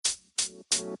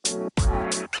Hey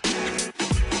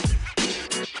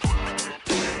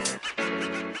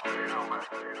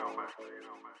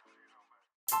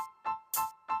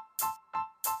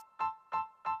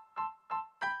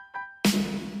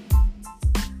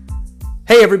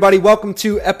everybody, welcome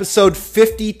to episode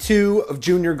 52 of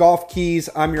Junior Golf Keys.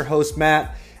 I'm your host,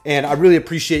 Matt, and I really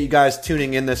appreciate you guys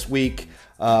tuning in this week.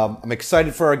 I'm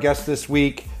excited for our guest this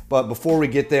week, but before we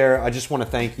get there, I just want to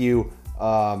thank you.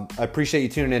 I appreciate you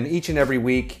tuning in each and every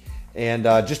week, and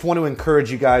just want to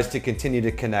encourage you guys to continue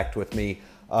to connect with me.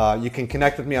 You can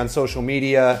connect with me on social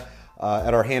media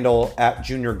at our handle at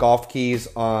Junior Golf Keys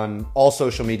on all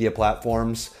social media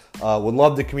platforms. Would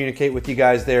love to communicate with you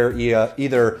guys there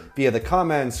either via the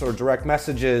comments or direct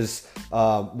messages.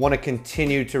 Want to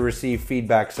continue to receive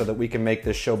feedback so that we can make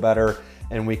this show better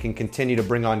and we can continue to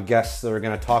bring on guests that are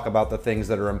going to talk about the things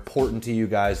that are important to you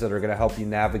guys, that are going to help you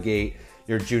navigate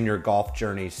your junior golf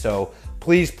journey. So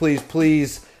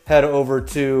please head over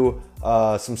to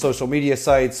some social media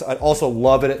sites. I'd also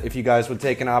love it if you guys would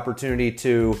take an opportunity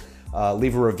to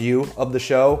leave a review of the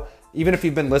show. Even if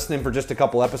you've been listening for just a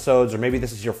couple episodes, or maybe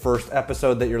this is your first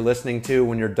episode that you're listening to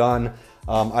when you're done,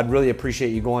 I'd really appreciate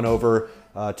you going over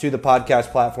to the podcast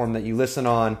platform that you listen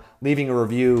on, leaving a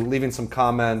review, leaving some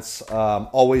comments.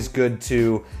 Always good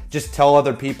to just tell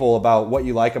other people about what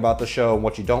you like about the show and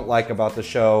what you don't like about the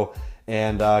show,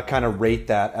 and kind of rate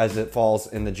that as it falls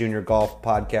in the junior golf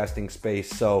podcasting space.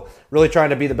 So really trying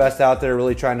to be the best out there,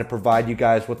 really trying to provide you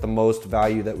guys with the most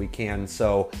value that we can.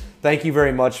 So thank you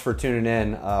very much for tuning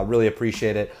in. Really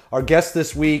appreciate it. Our guest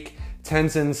this week,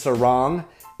 Tenzin Sarong,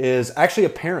 is actually a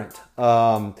parent.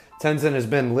 Tenzin has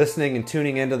been listening and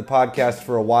tuning into the podcast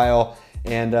for a while,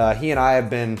 and he and I have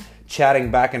been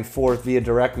chatting back and forth via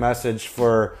direct message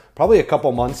for probably a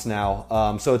couple months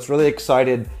now. So it's really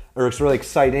exciting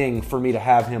for me to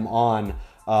have him on.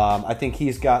 I think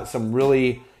he's got some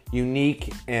really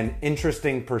unique and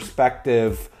interesting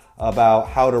perspective about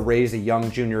how to raise a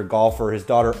young junior golfer. His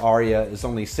daughter Arya is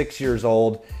only 6 years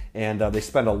old, and they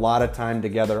spend a lot of time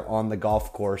together on the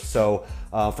golf course. So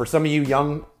for some of you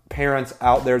young parents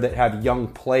out there that have young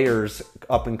players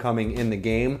up and coming in the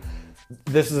game,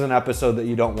 this is an episode that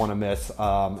you don't want to miss,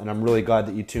 and I'm really glad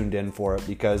that you tuned in for it,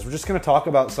 because we're just going to talk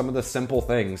about some of the simple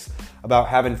things about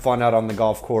having fun out on the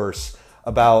golf course,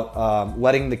 about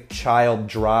letting the child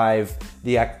drive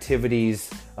the activities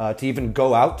to even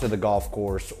go out to the golf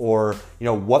course, or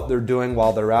what they're doing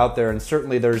while they're out there. And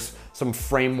certainly there's some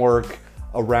framework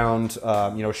around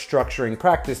structuring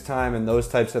practice time and those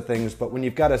types of things. But when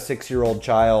you've got a 6-year-old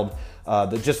child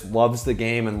that just loves the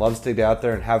game and loves to get out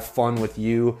there and have fun with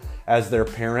you as their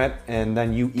parent, and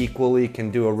then you equally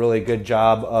can do a really good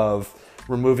job of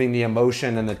removing the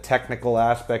emotion and the technical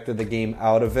aspect of the game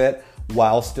out of it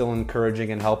while still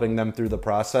encouraging and helping them through the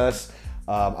process.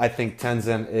 I think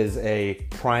Tenzin is a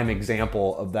prime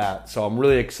example of that. So I'm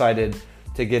really excited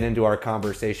to get into our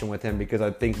conversation with him, because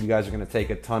I think you guys are going to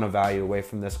take a ton of value away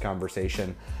from this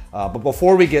conversation. But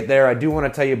before we get there, I do want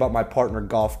to tell you about my partner,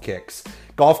 Golf Kicks.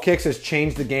 Golf Kicks has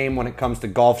changed the game when it comes to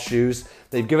golf shoes.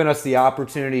 They've given us the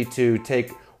opportunity to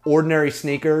take ordinary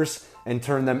sneakers and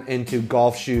turn them into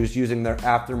golf shoes using their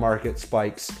aftermarket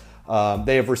spikes.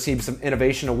 They have received some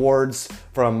innovation awards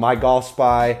from My Golf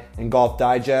Spy and Golf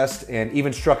Digest, and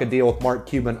even struck a deal with Mark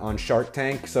Cuban on Shark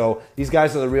Tank. So these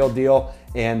guys are the real deal,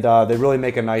 and they really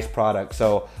make a nice product.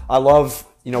 So I love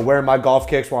wearing my Golf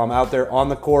Kicks while I'm out there on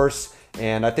the course.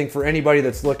 And I think for anybody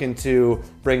that's looking to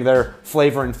bring their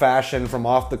flavor and fashion from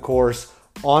off the course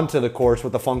onto the course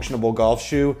with a functionable golf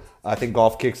shoe, I think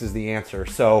Golf Kicks is the answer.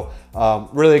 So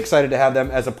really excited to have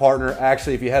them as a partner.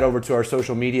 Actually, if you head over to our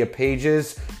social media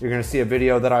pages, you're going to see a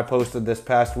video that I posted this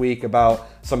past week about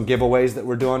some giveaways that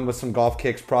we're doing with some Golf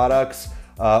Kicks products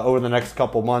over the next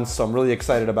couple months. So I'm really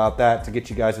excited about that, to get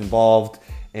you guys involved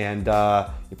and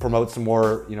promote some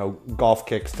more Golf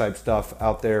Kicks type stuff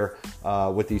out there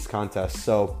with these contests.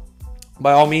 So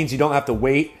by all means, you don't have to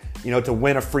wait to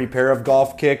win a free pair of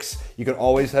Golf Kicks. You can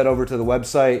always head over to the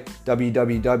website,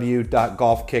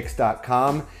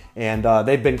 www.golfkicks.com. And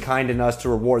they've been kind enough to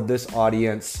reward this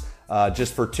audience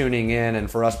just for tuning in, and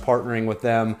for us partnering with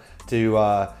them to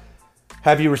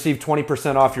have you receive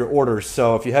 20% off your orders.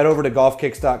 So if you head over to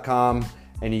golfkicks.com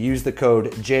and you use the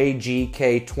code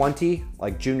JGK20,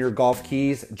 like Junior Golf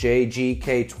Keys,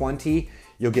 JGK20,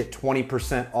 you'll get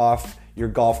 20% off your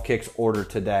Golf Kicks order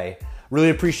today. Really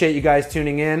appreciate you guys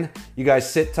tuning in. You guys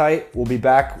sit tight. We'll be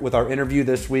back with our interview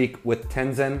this week with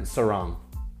Tenzin Sarong.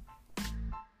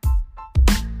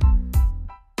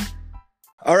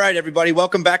 All right, everybody.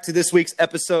 Welcome back to this week's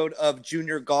episode of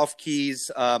Junior Golf Keys.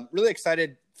 Really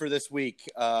excited for this week.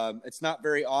 It's not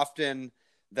very often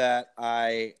that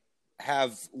I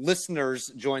have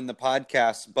listeners join the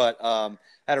podcast, but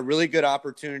had a really good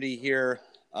opportunity here.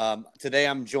 Today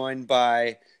I'm joined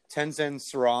by Tenzin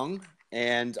Sarong,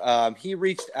 and he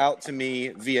reached out to me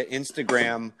via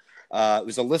Instagram. It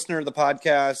was a listener of the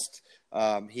podcast.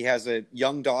 He has a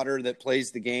young daughter that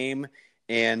plays the game,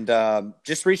 and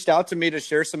just reached out to me to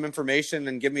share some information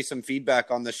and give me some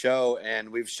feedback on the show. And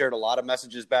we've shared a lot of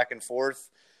messages back and forth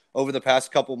over the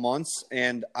past couple months,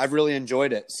 and I've really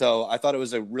enjoyed it. So I thought it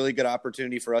was a really good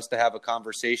opportunity for us to have a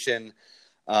conversation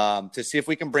to see if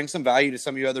we can bring some value to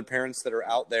some of you other parents that are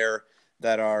out there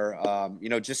that are,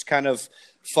 just kind of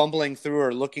fumbling through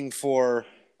or looking for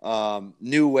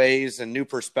new ways and new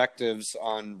perspectives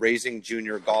on raising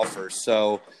junior golfers.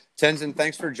 So Tenzin,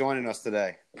 thanks for joining us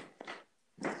today.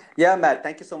 Yeah, Matt,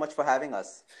 thank you so much for having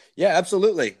us. Yeah,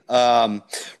 absolutely.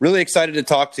 Really excited to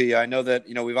talk to you. I know that,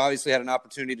 we've obviously had an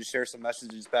opportunity to share some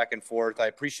messages back and forth. I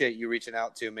appreciate you reaching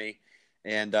out to me,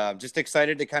 and just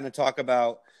excited to kind of talk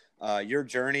about your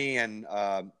journey and,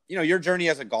 your journey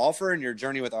as a golfer and your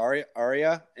journey with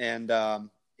Aria. And,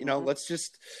 let's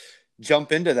just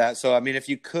jump into that. So, I mean, if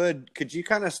you could you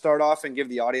kind of start off and give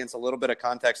the audience a little bit of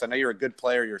context? I know you're a good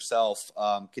player yourself.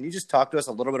 Can you just talk to us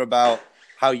a little bit about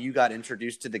how you got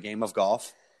introduced to the game of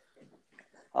golf?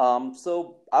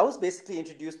 So I was basically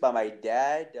introduced by my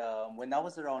dad when I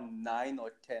was around 9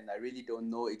 or 10. I really don't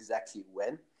know exactly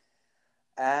when.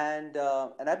 And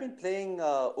I've been playing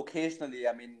occasionally.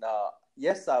 I mean,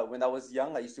 yes, when I was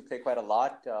young, I used to play quite a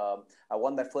lot. I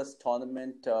won my first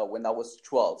tournament when I was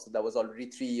 12. So that was already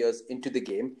 3 years into the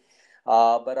game.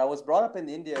 But I was brought up in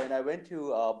India, and I went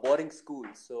to boarding school.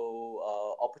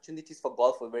 So opportunities for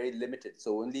golf were very limited.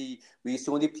 So we used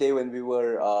to only play when we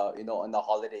were, on the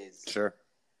holidays. Sure.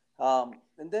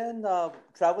 And then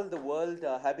traveled the world.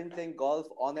 Have been playing golf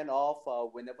on and off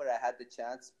whenever I had the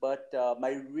chance. But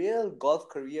my real golf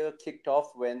career kicked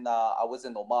off when I was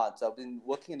in Oman. So I've been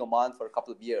working in Oman for a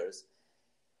couple of years.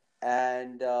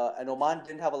 And Oman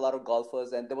didn't have a lot of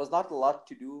golfers, and there was not a lot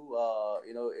to do.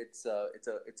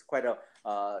 It's quite a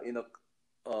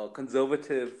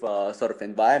conservative sort of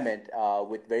environment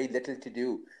with very little to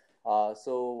do.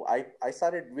 So I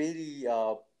started really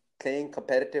playing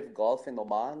competitive golf in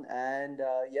Oman, and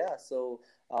so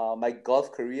my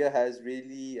golf career has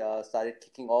really started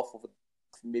kicking off over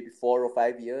maybe 4 or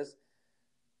 5 years.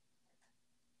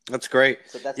 That's great.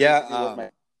 So that's basically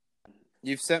what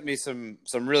you've sent me some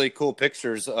really cool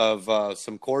pictures of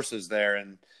some courses there,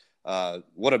 and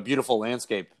what a beautiful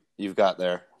landscape you've got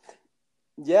there.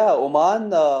 Yeah,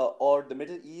 Oman or the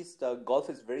Middle East, golf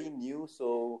is very new.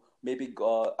 So maybe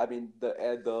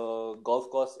the golf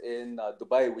course in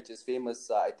Dubai, which is famous,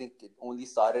 I think it only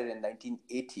started in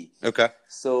 1980. Okay.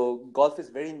 So golf is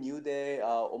very new there.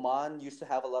 Oman used to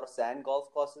have a lot of sand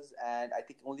golf courses, and I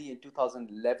think only in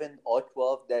 2011 or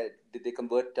 12 did they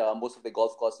convert most of the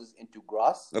golf courses into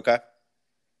grass. Okay.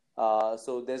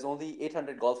 So there's only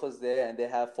 800 golfers there, and they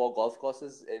have 4 golf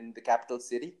courses in the capital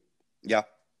city. Yeah.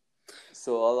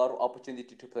 So a lot of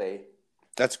opportunity to play.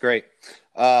 That's great.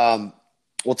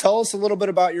 Well, tell us a little bit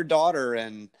about your daughter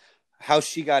and how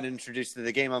she got introduced to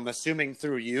the game. I'm assuming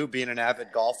through you being an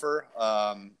avid golfer,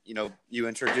 you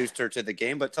introduced her to the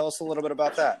game, but tell us a little bit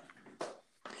about that.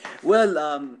 Well,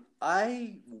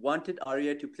 I wanted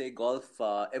Aria to play golf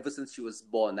ever since she was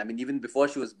born. I mean, even before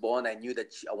she was born, I knew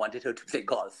that I wanted her to play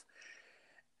golf.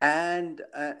 And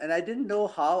I didn't know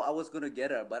how I was going to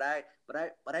get her, but I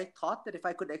thought that if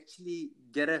I could actually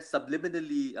get her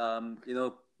subliminally,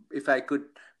 if I could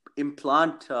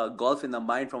implant golf in her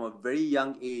mind from a very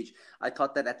young age, I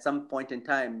thought that at some point in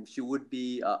time she would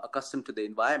be accustomed to the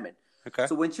environment. Okay.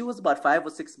 So when she was about 5 or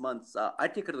 6 months, I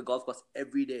take her to the golf course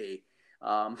every day.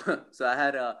 So I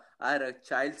had a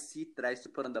child seat that I used to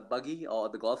put on the buggy or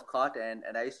the golf cart,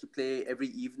 and I used to play every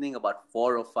evening about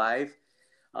 4 or 5.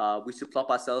 We used to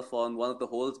plop ourselves on one of the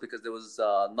holes because there was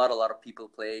not a lot of people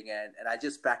playing, and I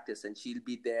just practice, and she'll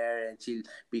be there and she'll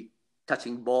be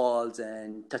touching balls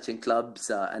and touching clubs,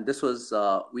 and this was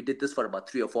we did this for about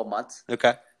 3 or 4 months.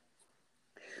 Okay.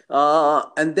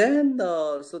 And then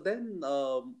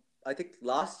I think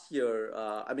last year,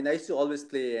 I used to always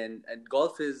play, and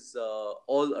golf is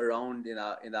all around in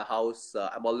our house.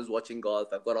 I'm always watching golf.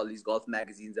 I've got all these golf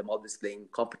magazines. I'm always playing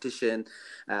competition.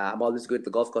 I'm always going to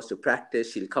the golf course to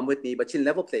practice. She'll come with me, but she'll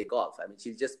never play golf. I mean,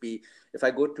 she'll just be, if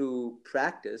I go to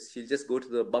practice, she'll just go to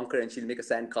the bunker and she'll make a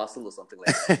sand castle or something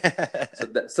like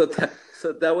that.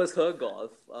 So that was her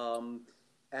golf.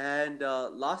 And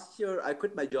last year, I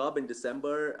quit my job in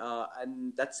December.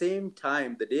 And that same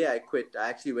time, the day I quit, I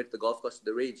actually went to the golf course to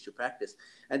the range to practice.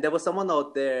 And there was someone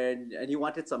out there, and he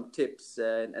wanted some tips.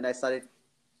 And I started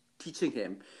teaching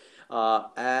him.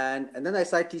 And then I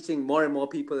started teaching more and more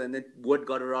people, and then word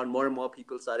got around. More and more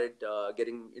people started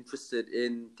getting interested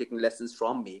in taking lessons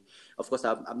from me. Of course,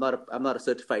 I'm not a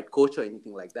certified coach or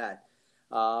anything like that.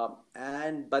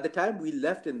 And by the time we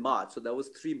left in March, so that was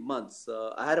 3 months,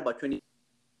 I had about 20.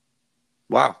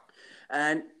 Wow.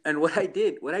 And what I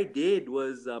did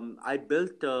was I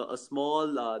built a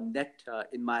small net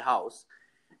in my house,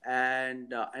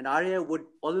 and Arya would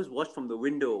always watch from the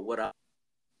window what I.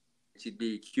 She'd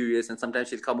be curious, and sometimes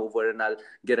she'll come over, and I'll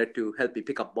get her to help me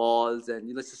pick up balls, and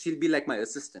so she'll be like my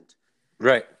assistant.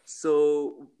 Right.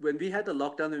 So when we had the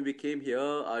lockdown and we came here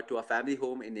to our family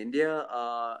home in India,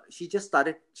 she just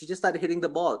started hitting the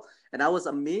ball, and I was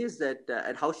amazed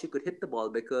at how she could hit the ball,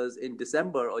 because in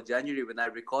December or January when I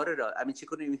recorded her, I mean, she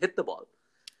couldn't even hit the ball.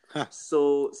 Huh.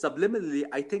 So subliminally,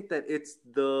 I think that it's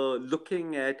the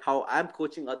looking at how I'm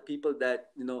coaching other people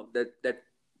that that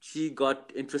she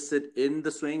got interested in the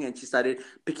swing, and she started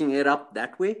picking it up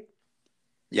that way.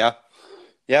 Yeah.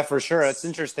 Yeah, for sure. It's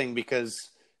interesting because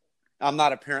I'm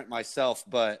not a parent myself,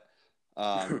 but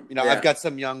Yeah. I've got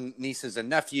some young nieces and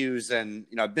nephews, and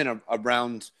I've been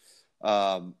around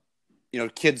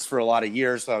kids for a lot of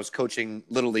years. So I was coaching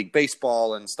Little League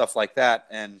baseball and stuff like that,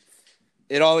 and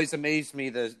it always amazed me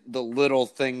the little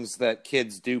things that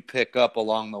kids do pick up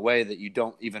along the way that you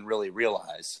don't even really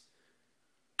realize.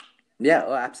 Yeah,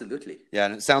 oh, absolutely. Yeah,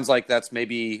 and it sounds like that's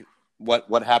maybe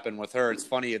what happened with her. It's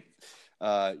funny.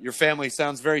 Your family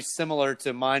sounds very similar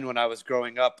to mine when I was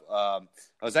growing up. I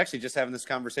was actually just having this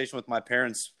conversation with my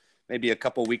parents maybe a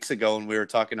couple weeks ago, and we were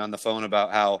talking on the phone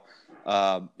about how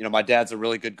my dad's a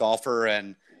really good golfer,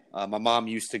 and my mom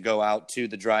used to go out to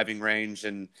the driving range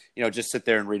and just sit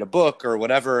there and read a book or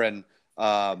whatever, and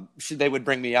they would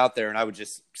bring me out there, and I would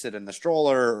just sit in the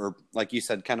stroller or, like you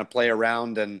said, kind of play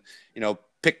around and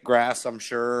pick grass, I'm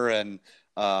sure, and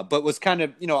but was kind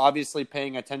of obviously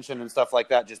paying attention and stuff like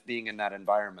that, just being in that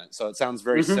environment. So it sounds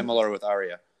very similar with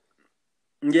Arya.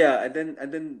 Yeah, and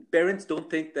then parents don't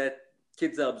think that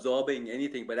kids are absorbing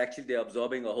anything, but actually they're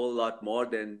absorbing a whole lot more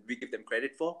than we give them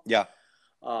credit for. Yeah.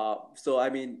 So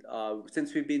I mean,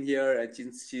 since we've been here and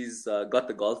since she's got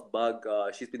the golf bug,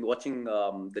 she's been watching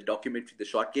the documentary, The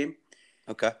Short Game.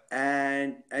 Okay.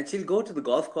 And she'll go to the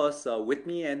golf course with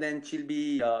me, and then she'll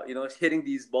be hitting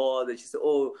these balls, and she say,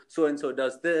 "Oh, so and so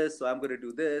does this, so I'm going to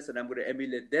do this, and I'm going to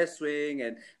emulate their swing,"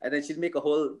 and then she'll make a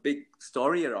whole big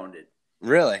story around it.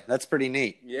 Really? That's pretty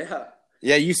neat. Yeah.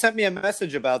 Yeah, you sent me a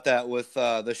message about that with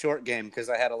The Short Game, because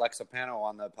I had Alexa Pano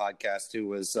on the podcast who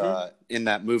was in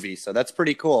that movie. So that's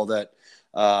pretty cool that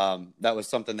that was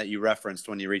something that you referenced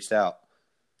when you reached out.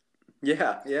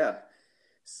 Yeah, yeah.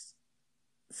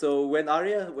 So when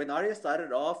Arya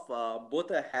started off, both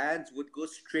her hands would go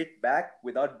straight back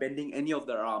without bending any of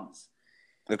their arms.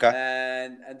 Okay.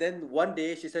 And then one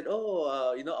day she said,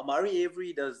 "Oh, Amari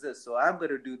Avery does this, so I'm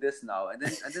going to do this now." And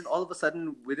then all of a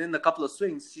sudden, within a couple of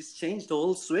swings, she's changed the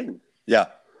whole swing. Yeah,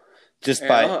 just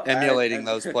by emulating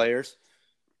those players.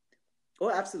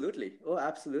 Oh, absolutely! Oh,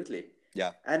 absolutely!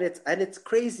 Yeah, and it's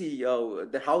crazy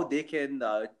how they can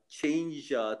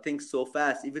change things so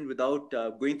fast, even without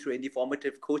going through any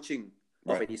formative coaching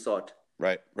of any sort.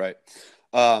 Right.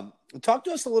 Talk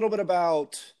to us a little bit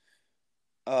about.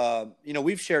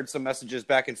 We've shared some messages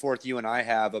back and forth, you and I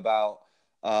have, about,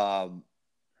 some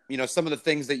of the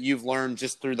things that you've learned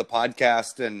just through the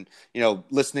podcast and,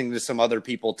 listening to some other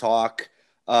people talk.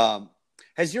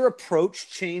 Has your approach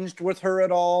changed with her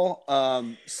at all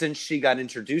since she got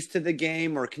introduced to the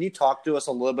game? Or can you talk to us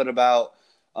a little bit about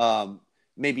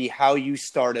maybe how you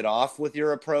started off with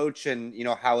your approach and,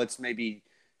 how it's maybe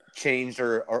changed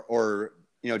or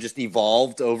just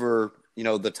evolved over,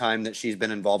 the time that she's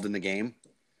been involved in the game?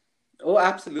 Oh,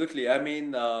 absolutely. I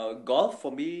mean, golf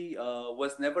for me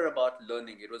was never about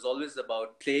learning. It was always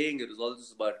about playing. It was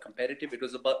always about competitive. It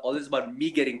was always about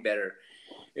me getting better.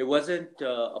 It wasn't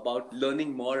about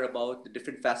learning more about the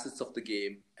different facets of the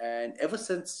game. And ever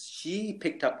since she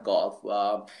picked up golf,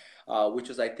 which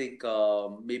was, I think,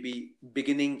 maybe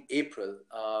beginning April,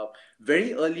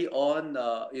 very early on,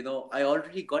 I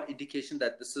already got indication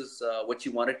that this is what she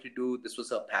wanted to do. This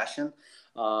was her passion.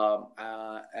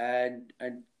 And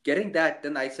getting that,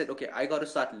 then I said, okay, I got to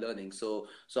start learning. So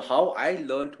how I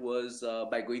learned was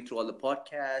by going through all the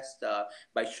podcasts,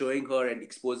 by showing her and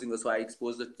exposing her. So I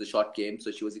exposed her to The Short Game, so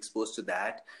she was exposed to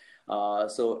that.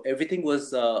 So everything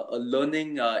was a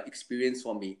learning experience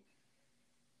for me.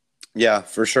 Yeah,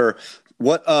 for sure.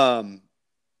 What are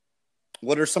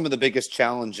some of the biggest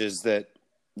challenges that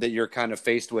you're kind of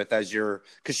faced with because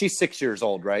she's 6 years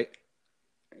old, right?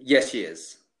 Yes, she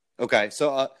is. Okay.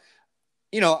 So,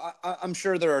 I'm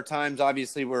sure there are times,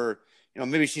 obviously, where,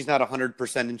 maybe she's not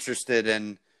 100% interested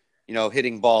in,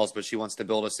 hitting balls, but she wants to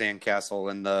build a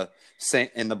sandcastle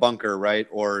in the bunker, right?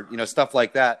 Or stuff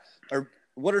like that. Or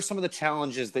what are some of the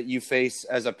challenges that you face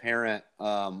as a parent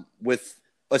with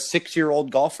a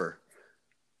 6-year-old golfer?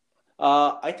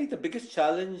 I think the biggest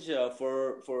challenge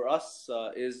for us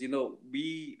is,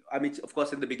 of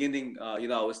course, in the beginning, I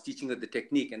was teaching her the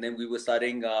technique, and then we were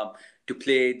starting to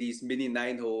play these mini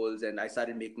 9 holes, and I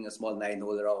started making a small 9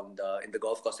 hole around in the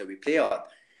golf course that we play on.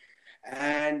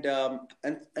 And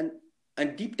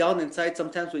and deep down inside,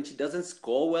 sometimes when she doesn't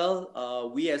score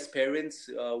well, we as parents,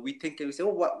 we think and we say, "Oh,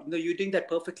 what? You're doing that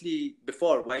perfectly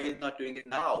before. Why are you not doing it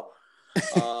now?"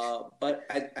 But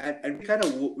and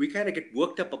we kind of get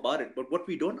worked up about it. But what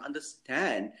we don't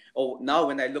understand, or now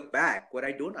when I look back, what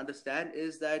I don't understand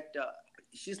is that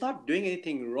she's not doing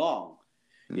anything wrong.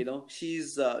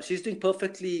 She's doing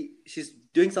perfectly. She's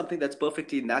doing something that's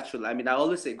perfectly natural. I mean, I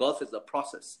always say golf is a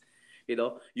process.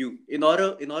 You in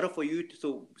order for you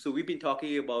to, so we've been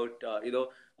talking about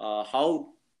how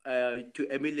to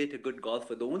emulate a good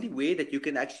golfer. The only way that you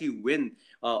can actually win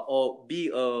or be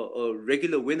a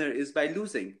regular winner is by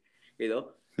losing,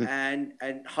 and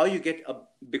how you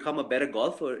become a better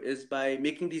golfer is by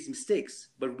making these mistakes.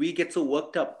 But we get so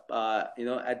worked up,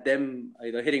 at them,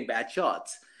 hitting bad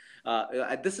shots.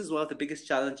 This is one of the biggest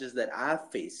challenges that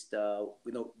I've faced.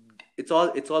 It's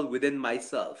all within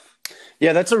myself.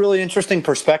 Yeah, that's a really interesting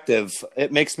perspective.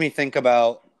 It makes me think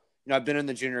about, I've been in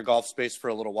the junior golf space for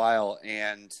a little while,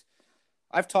 and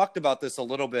I've talked about this a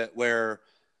little bit where,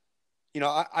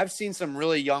 I've seen some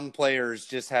really young players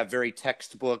just have very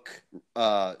textbook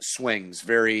swings,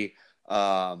 very,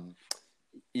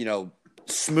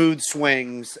 smooth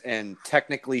swings and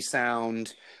technically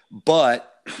sound,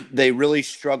 but they really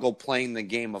struggle playing the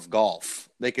game of golf.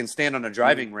 They can stand on a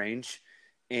driving range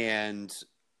and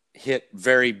hit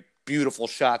very beautiful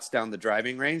shots down the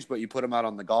driving range, but you put them out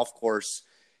on the golf course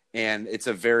and it's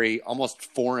a very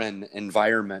almost foreign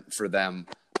environment for them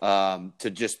to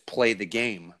just play the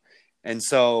game. And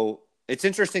so it's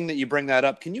interesting that you bring that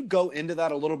up. Can you go into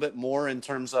that a little bit more in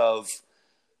terms of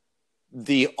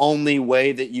the only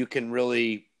way that you can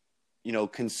really,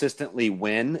 consistently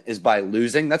win is by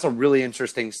losing? That's a really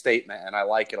interesting statement, and I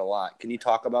like it a lot. Can you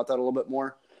talk about that a little bit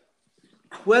more?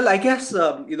 Well, I guess,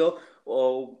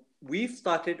 we've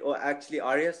started, or actually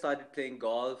Arya started playing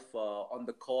golf on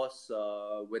the course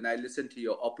when I listened to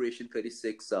your Operation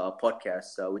 36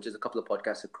 podcast, which is a couple of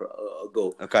podcasts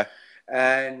ago. Okay.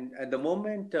 And the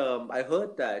moment I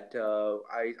heard that,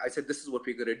 I said, this is what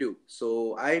we're going to do.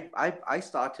 So I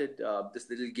started this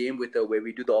little game with her where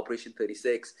we do the Operation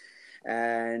 36.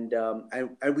 And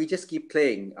we just keep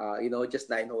playing,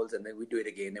 just 9 holes, and then we do it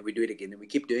again, and we do it again, and we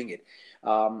keep doing it.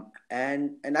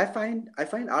 And I find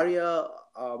Arya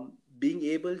being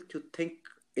able to think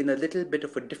in a little bit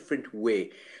of a different way.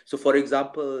 So, for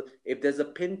example, if there's a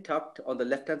pin tucked on the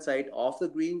left-hand side of the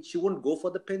green, she won't go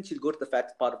for the pin. She'll go to the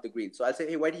fat part of the green. So I'll say,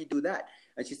 hey, why do you do that?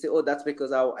 And she say, oh, that's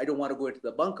because I don't want to go into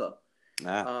the bunker.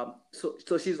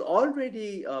 So she's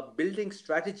already building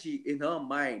strategy in her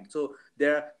mind. So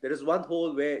there is one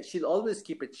hole where she'll always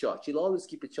keep it short.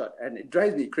 And it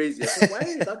drives me crazy. I say, why are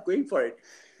you not going for it?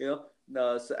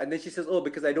 And then she says, oh,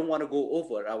 because I don't want to go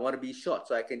over. I want to be short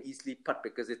so I can easily putt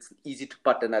because it's easy to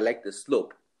putt and I like the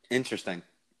slope. Interesting.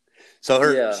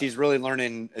 So she's really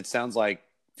learning, it sounds like,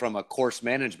 from a course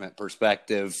management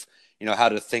perspective, how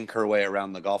to think her way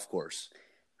around the golf course.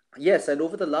 Yes, and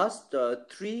over the last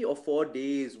 3 or 4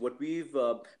 days, what we've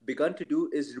begun to do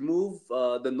is remove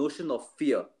the notion of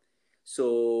fear.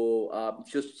 So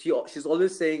she's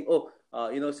always saying, so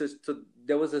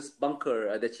there was this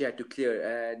bunker that she had to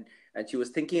clear, and she was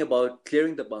thinking about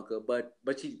clearing the bunker,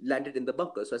 but she landed in the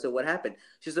bunker. So I said, what happened?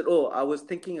 She said, oh, I was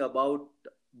thinking about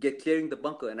clearing the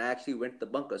bunker, and I actually went to the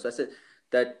bunker. So I said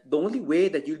that the only way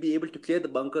that you'll be able to clear the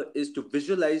bunker is to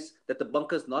visualize that the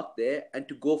bunker is not there and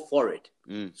to go for it.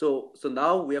 So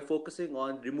now we are focusing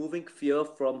on removing fear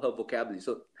from her vocabulary.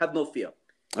 So have no fear.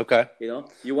 Okay.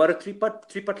 You want a three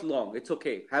putt long. It's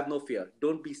okay. Have no fear.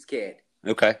 Don't be scared.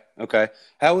 Okay.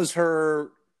 How has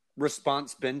her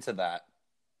response been to that?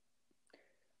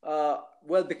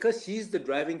 Well, because she's the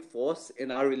driving force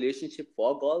in our relationship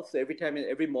for golf. So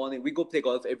every morning, we go play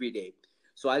golf every day.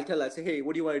 So I'll tell her, I say, hey,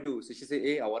 what do you want to do? So she say,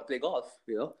 hey, I want to play golf,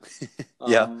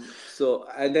 Yeah. So,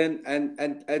 and then,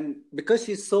 and because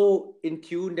she's so in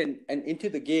tune and into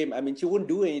the game, I mean, she wouldn't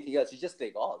do anything else. She just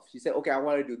play golf. She said, okay, I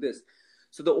want to do this.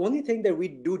 So the only thing that we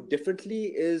do differently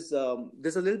is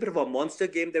there's a little bit of a monster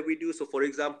game that we do. So, for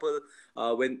example,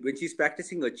 when she's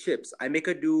practicing her chips, I make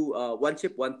her do 1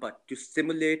 chip, 1 putt to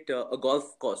simulate a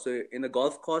golf course. So in a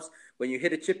golf course, when you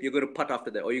hit a chip, you're going to putt after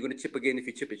that, or you're going to chip again if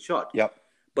you chip it short. Yep.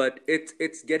 but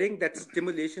it's getting that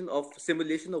simulation of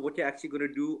what you're actually going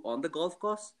to do on the golf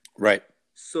course. Right.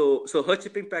 So her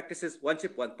chipping practice is one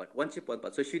chip, one putt, one chip, one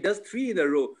putt. So she does three in a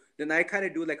row. Then I kind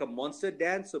of do like a monster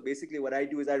dance. So basically, what I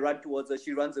do is I run towards her.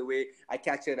 She runs away. I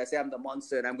catch her and I say, "I'm the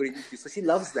monster and I'm going to eat you." So she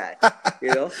loves that,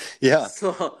 you know. Yeah.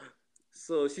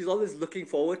 So she's always looking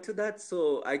forward to that.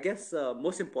 So I guess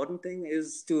most important thing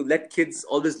is to let kids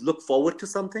always look forward to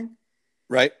something.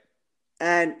 Right.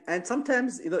 And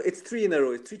sometimes, it's three in a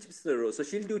row, it's three chips in a row. So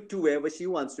she'll do two wherever she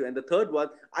wants to, and the third one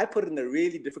I put in a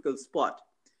really difficult spot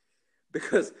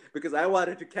because I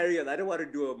wanted to carry on. I don't want to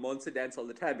do a monster dance all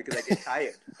the time because I get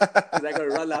tired. Because I got to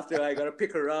run after her, I got to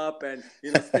pick her up and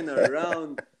spin her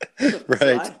around. Right.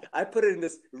 So I put her in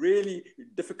this really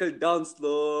difficult down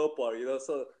slope,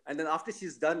 and then after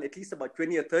she's done at least about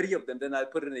 20 or 30 of them, then I'll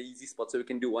put her in an easy spot so we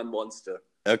can do one monster.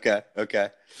 Okay.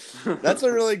 That's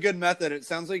a really good method. It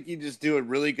sounds like you just do a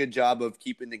really good job of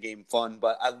keeping the game fun.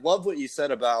 But I love what you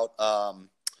said about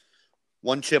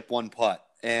one chip, one putt.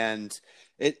 And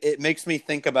it makes me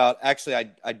think about, actually,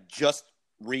 I just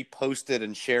reposted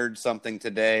and shared something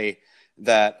today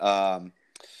that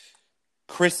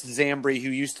Chris Zambri, who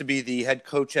used to be the head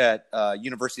coach at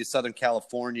University of Southern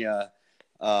California,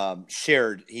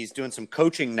 shared. He's doing some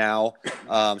coaching now,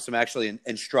 some actually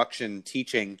instruction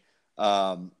teaching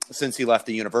since he left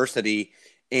the university.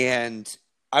 And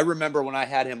I remember when I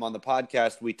had him on the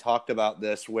podcast, we talked about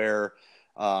this where,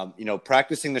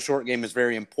 practicing the short game is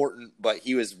very important, but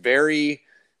he was very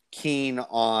keen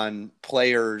on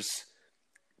players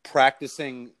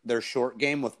practicing their short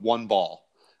game with one ball.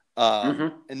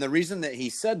 And the reason that he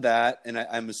said that, and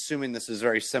I'm assuming this is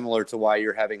very similar to why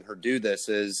you're having her do this,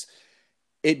 is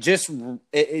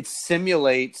it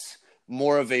simulates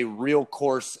more of a real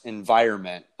course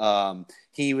environment.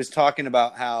 He was talking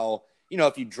about how,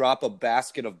 if you drop a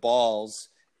basket of balls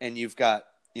and you've got,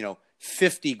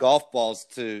 50 golf balls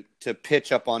to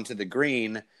pitch up onto the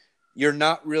green, you're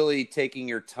not really taking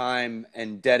your time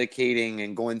and dedicating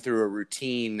and going through a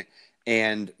routine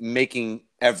and making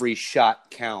every shot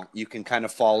count. You can kind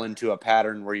of fall into a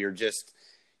pattern where you're just,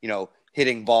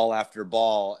 hitting ball after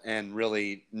ball and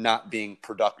really not being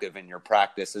productive in your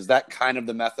practice. Is that kind of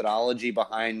the methodology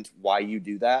behind why you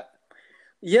do that?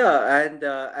 Yeah,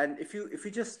 and if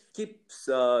you just keep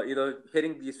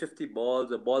hitting these 50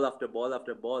 balls, ball after ball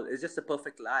after ball, it's just a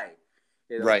perfect line.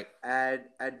 Right. And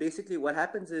basically what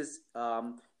happens is,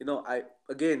 I,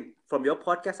 again, from your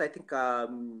podcast, I think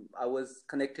I was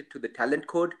connected to the Talent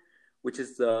Code, which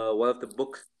is one of the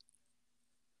books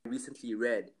I recently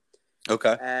read.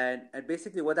 Okay. And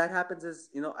basically what that happens is,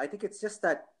 I think it's just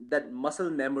that muscle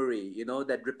memory,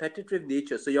 that repetitive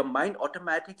nature. So your mind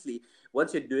automatically,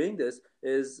 once you're doing this,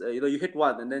 is, you hit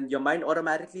one, and then your mind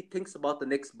automatically thinks about the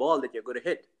next ball that you're going to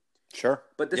hit. Sure.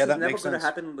 But this is never going to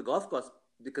happen on the golf course,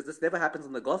 because this never happens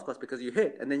on the golf course, because you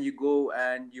hit and then you go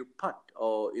and you putt,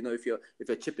 or if your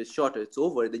chip is short or it's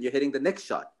over, then you're hitting the next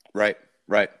shot. Right.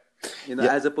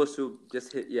 As opposed to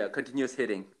just continuous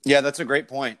hitting. Yeah, that's a great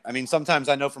point. I mean, sometimes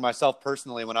I know for myself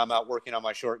personally, when I'm out working on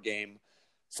my short game,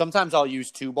 sometimes I'll use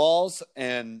two balls,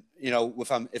 and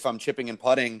if I'm chipping and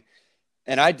putting,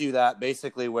 and I do that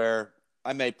basically where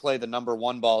I may play the number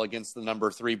one ball against the number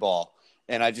three ball,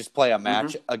 and I just play a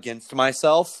match against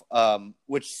myself,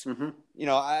 which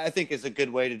I think is a good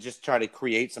way to just try to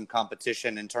create some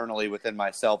competition internally within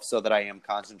myself, so that I am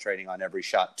concentrating on every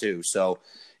shot too. So,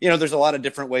 there's a lot of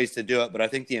different ways to do it, but I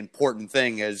think the important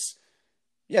thing is,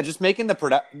 just making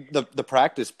the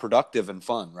practice productive and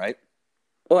fun, right?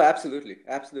 Oh, absolutely.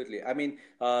 I mean,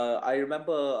 I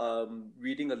remember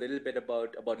reading a little bit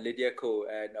about Lydia Ko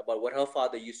and about what her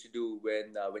father used to do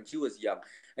when she was young,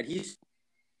 and he's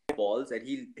balls, and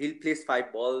he'll place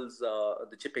 5 balls on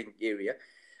the chipping area,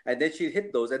 and then she'll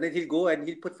hit those, and then he'll go and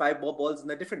he'll put 5 more balls in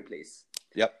a different place.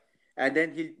 Yep. And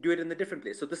then he'll do it in a different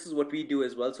place. So this is what we do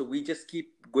as well. So we just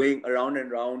keep going around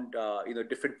and around,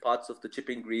 different parts of the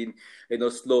chipping green,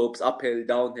 slopes, uphill,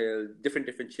 downhill,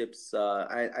 different chips.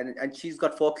 And she's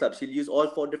got 4 clubs. She'll use all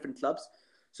 4 different clubs.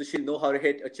 So she'll know how to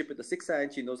hit a chip with a 6-iron.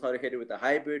 She knows how to hit it with a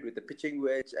hybrid, with a pitching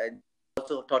wedge, and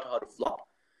also taught her how to flop.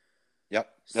 Yep.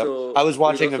 So I was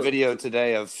watching a video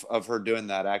today of her doing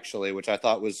that, actually, which I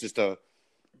thought was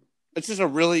it's just a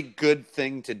really good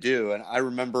thing to do. And I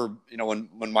remember,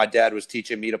 when my dad was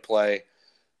teaching me to play,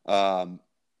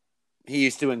 he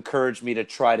used to encourage me to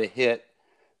try to hit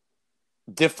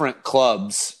different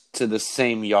clubs to the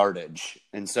same yardage.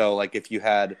 And so, like, if you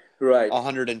had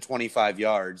 125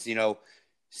 yards,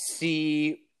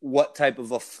 see what type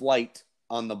of a flight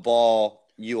on the ball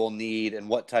you will need, and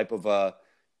what type of a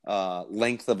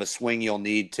length of a swing you'll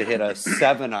need to hit a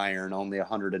 7-iron only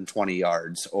 120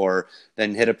 yards, or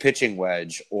then hit a pitching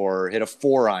wedge or hit a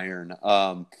 4-iron.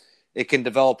 It can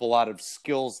develop a lot of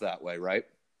skills that way, right?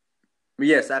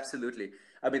 Yes, absolutely.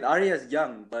 I mean, Arya is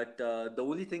young, but the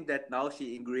only thing that now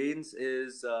she ingrains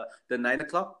is the 9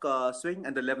 o'clock swing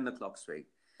and the 11 o'clock swing.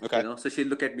 Okay. So she'll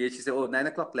look at me and she say, "Oh, 9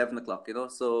 o'clock, 11 o'clock."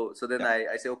 So then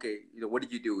Yeah. I say, "Okay, what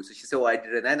did you do?" So she said, "Oh, I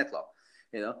did a 9 o'clock."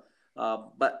 You know,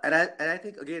 but I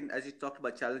think again, as you talked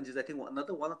about challenges, I think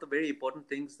another one of the very important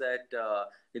things that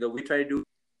we try to do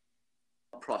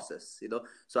process.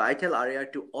 So I tell Arya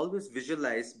to always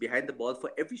visualize behind the ball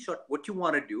for every shot what you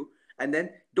want to do, and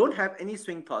then don't have any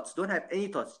swing thoughts, don't have any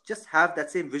thoughts, just have that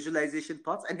same visualization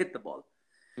thoughts and hit the ball.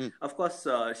 Of course,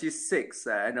 she's 6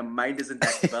 and her mind isn't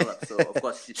that developed, so of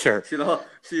course Sure.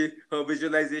 her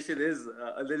visualization is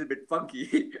a little bit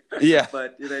funky. Yeah.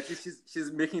 But at least she's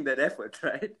making that effort,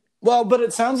 right? Well, but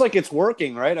it sounds like it's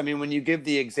working, right? I mean, when you give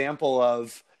the example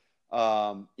of,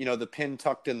 the pin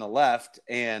tucked in the left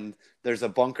and there's a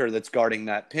bunker that's guarding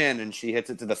that pin and she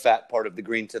hits it to the fat part of the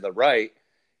green to the right,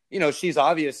 she's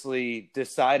obviously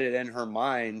decided in her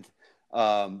mind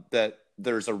that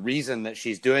there's a reason that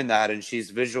she's doing that, and she's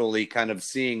visually kind of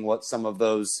seeing what some of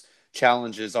those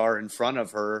challenges are in front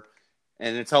of her,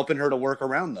 and it's helping her to work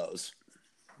around those.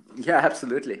 Yeah,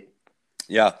 absolutely.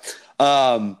 Yeah.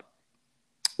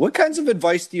 What kinds of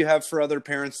advice do you have for other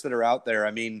parents that are out there?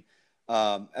 I mean,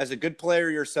 as a good player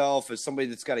yourself, as somebody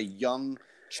that's got a young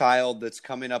child that's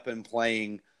coming up and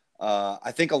playing,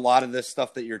 I think a lot of this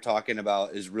stuff that you're talking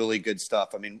about is really good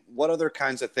stuff. I mean, what other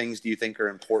kinds of things do you think are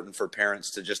important for parents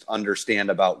to just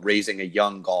understand about raising a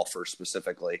young golfer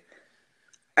specifically?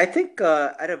 I think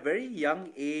at a very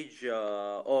young age,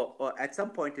 or at some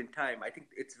point in time, I think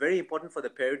it's very important for the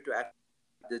parent to have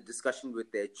the discussion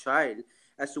with their child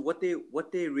as to what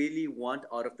they really want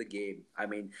out of the game. I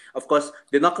mean, of course,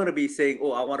 they're not going to be saying,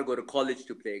 "Oh, I want to go to college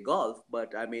to play golf,"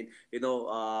 but I mean,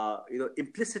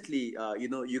 implicitly,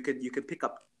 you can pick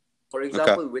up. For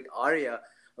example, Okay.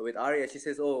 with Arya, she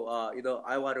says, "Oh,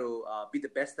 I want to be the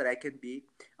best that I can be.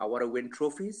 I want to win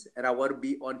trophies, and I want to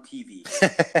be on TV."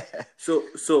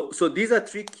 So these are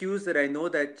three cues that I know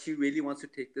that she really wants to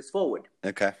take this forward.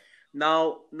 Okay.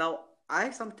 Now, I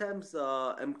sometimes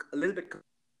am a little bit.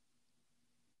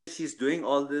 She's doing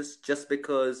all this just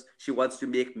because she wants to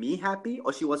make me happy,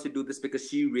 or she wants to do this because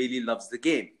she really loves the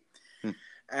game. Hmm.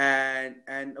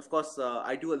 And of course,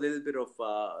 I do a little bit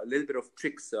of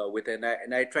tricks with her,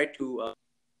 and I try to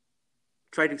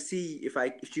see if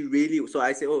she really. So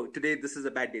I say, "Oh, today this is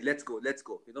a bad day. Let's go.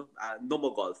 No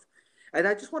more golf." And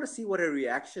I just want to see what her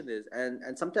reaction is.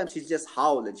 And sometimes she'll just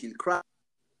howl and she'll cry.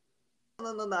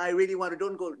 No, I really want to.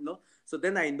 Don't go. No. So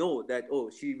then I know that, oh,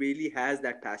 she really has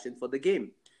that passion for the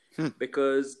game.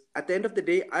 Because at the end of the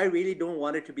day, I really don't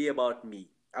want it to be about me.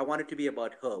 I want it to be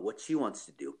about her, what she wants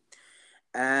to do.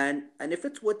 And if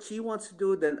it's what she wants to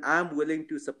do, then I'm willing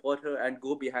to support her and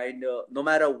go behind her, no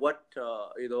matter what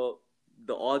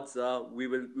the odds are. We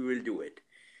will do it.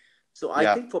 So I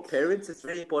Yeah. think for parents, it's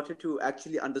very important to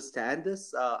actually understand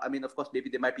this. I mean, of course, maybe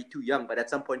they might be too young, but at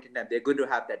some point in time, they're going to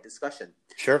have that discussion.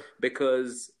 Sure.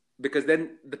 Because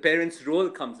then the parent's role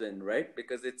comes in, right?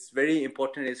 Because it's very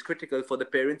important, it's critical for the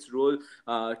parent's role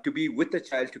to be with the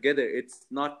child together. It's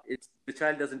the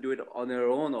child doesn't do it on her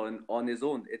own or on his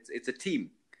own. It's a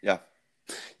team. Yeah.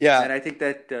 Yeah. And I think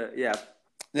that Yeah,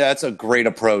 that's a great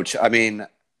approach. I mean,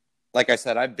 like I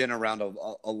said, I've been around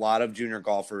a lot of junior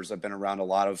golfers. I've been around a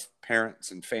lot of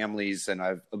parents and families, and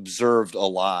I've observed a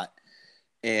lot.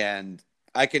 And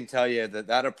I can tell you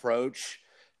that approach,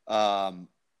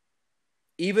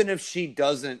 even if she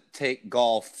doesn't take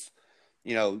golf,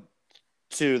 to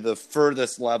the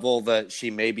furthest level that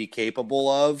she may be capable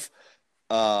of,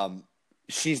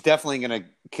 she's definitely going to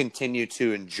continue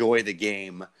to enjoy the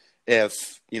game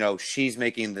if, she's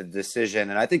making the decision.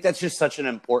 And I think that's just such an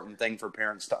important thing for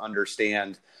parents to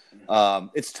understand.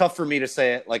 It's tough for me to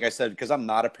say it, like I said, because I'm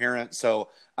not a parent. So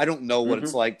I don't know what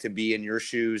it's like to be in your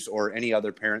shoes or any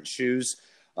other parent's shoes.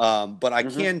 But I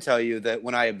can tell you that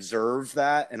when I observe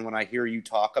that and when I hear you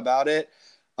talk about it,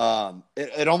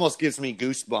 it almost gives me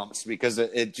goosebumps, because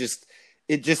it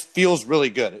just feels really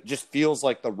good. It just feels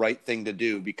like the right thing to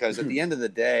do, because at the end of the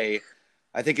day,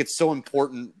 I think it's so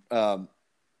important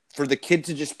for the kid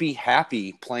to just be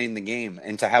happy playing the game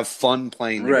and to have fun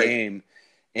playing the game.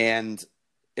 And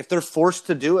if they're forced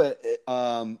to do it,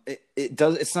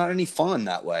 it's not any fun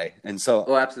that way. And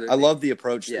so absolutely. I love the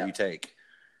approach that you take.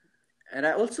 And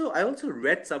I also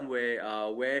read somewhere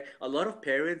where a lot of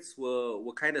parents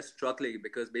were kind of struggling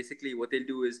because basically what they'll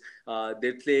do is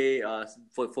they'll play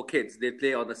for kids, they'll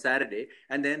play on a Saturday,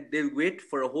 and then they'll wait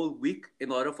for a whole week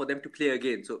in order for them to play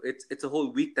again. So it's a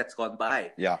whole week that's gone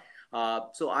by. Yeah.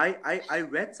 So I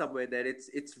read somewhere that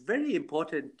it's very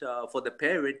important for the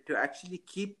parent to actually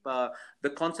keep the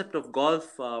concept of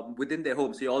golf within their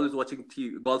home. So you're always watching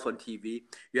golf on TV.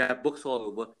 You have books all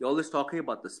over. You're always talking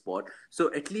about the sport.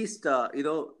 So at least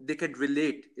they can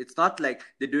relate. It's not like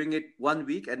they're doing it one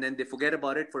week and then they forget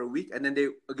about it for a week and then they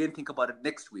again think about it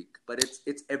next week. But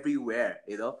it's everywhere.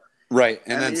 Right.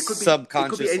 And I then mean, it could be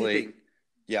subconsciously, anything.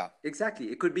 yeah. Exactly.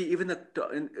 It could be even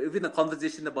a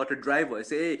conversation about a driver.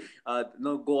 Say, hey,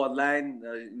 go online,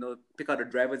 pick out a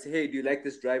driver and say, hey, do you like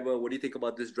this driver? What do you think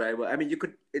about this driver? I mean,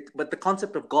 but the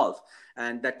concept of golf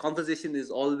and that conversation is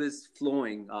always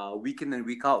flowing week in and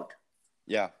week out.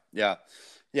 Yeah. Yeah.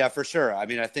 Yeah, for sure. I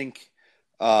mean, I think,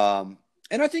 and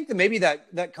I think that maybe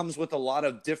that comes with a lot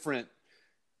of different,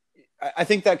 I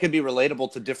think that could be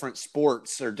relatable to different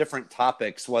sports or different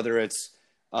topics, whether it's,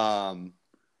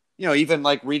 even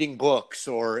like reading books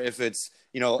or if it's,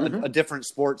 a different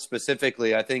sport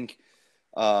specifically. I think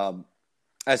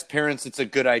as parents, it's a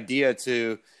good idea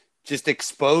to just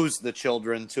expose the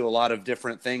children to a lot of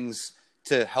different things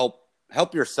to help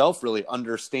yourself really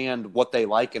understand what they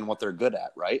like and what they're good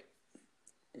at. Right.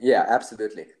 Yeah,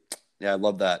 absolutely. Yeah, I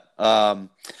love that.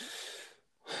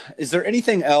 Is there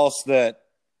anything else that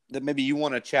maybe you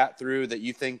want to chat through that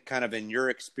you think kind of in your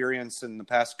experience in the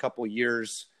past couple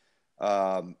years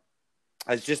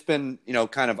has just been,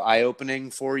 kind of eye-opening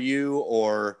for you,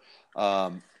 or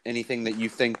anything that you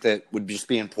think that would just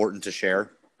be important to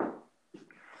share?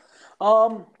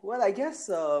 Well, I guess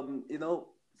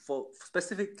for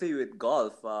specifically with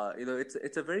golf,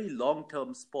 it's a very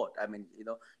long-term sport. I mean,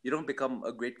 you don't become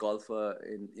a great golfer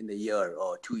in a year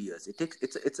or 2 years.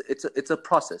 It's a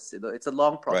process. It's a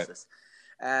long Right. process,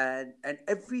 and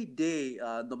every day,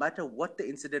 no matter what the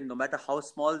incident, no matter how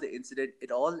small the incident,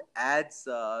 it all adds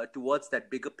towards that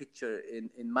bigger picture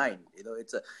in mind.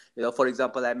 It's a for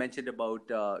example, I mentioned about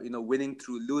winning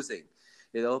through losing.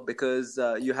 Because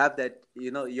you have that,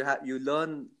 you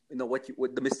learn,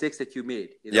 what the mistakes that you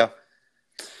made. Yeah.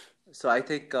 So I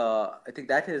think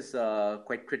that is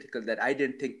quite critical that I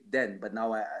didn't think then, but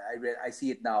now I see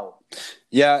it now.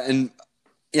 Yeah. And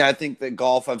yeah, I think that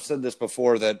golf, I've said this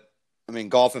before, that, I mean,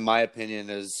 golf, in my opinion,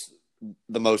 is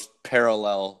the most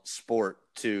parallel sport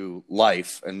to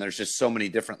life. And there's just so many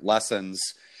different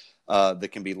lessons that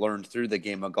can be learned through the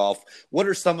game of golf. What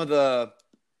are some of the,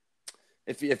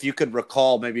 if you could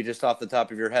recall, maybe just off the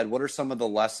top of your head, what are some of the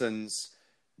lessons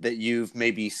that you've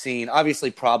maybe seen?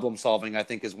 Obviously, problem solving, I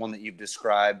think, is one that you've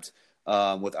described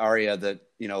with Arya that,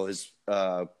 has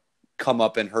come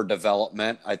up in her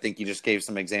development. I think you just gave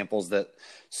some examples that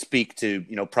speak to,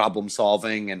 problem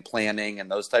solving and planning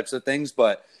and those types of things.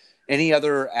 But any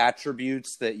other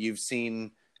attributes that you've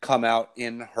seen come out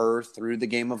in her through the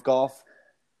game of golf?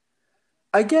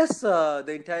 I guess the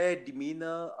entire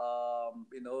demeanor,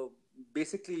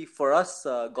 basically for us,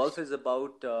 golf is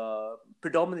about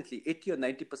predominantly 80 or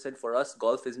 90% for us.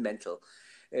 Golf is mental.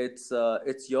 It's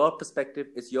your perspective,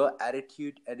 it's your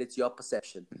attitude, and it's your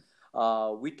perception.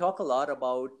 We talk a lot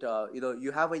about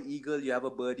you have an eagle, you have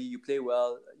a birdie, you play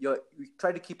well. You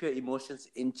try to keep your emotions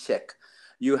in check.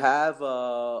 You have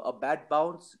a bad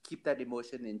bounce, keep that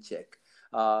emotion in check.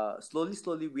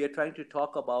 Slowly, we are trying to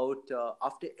talk about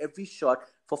after every shot,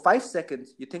 for 5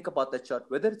 seconds, you think about that shot,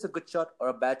 whether it's a good shot or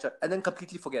a bad shot, and then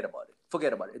completely forget about it.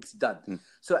 Forget about it. It's done.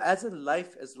 So as in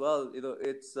life as well,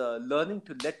 it's learning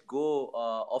to let go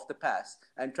of the past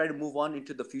and try to move on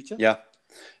into the future. Yeah.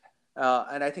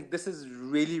 And I think this is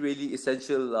really, really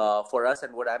essential for us.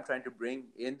 And what I'm trying to bring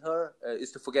in her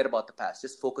is to forget about the past.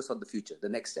 Just focus on the future, the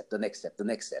next step, the next step, the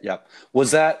next step. Yeah.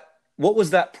 What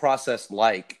was that process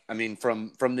like? I mean,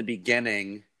 from the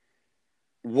beginning,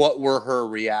 what were her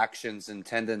reactions and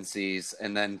tendencies,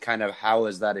 and then kind of how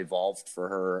has that evolved for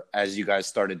her as you guys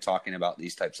started talking about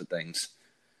these types of things?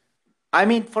 I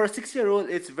mean, for a 6-year-old,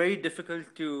 it's very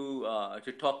difficult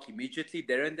to talk immediately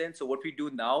there and then. So what we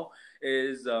do now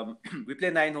is we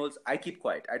play 9 holes. I keep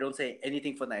quiet. I don't say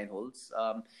anything for 9 holes.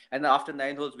 And then after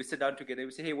 9 holes, we sit down together.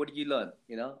 We say, "Hey, what did you learn?"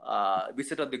 We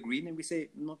sit on the green and we say,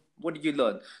 "No, what did you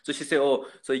learn?" So she say, "Oh,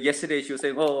 so yesterday she was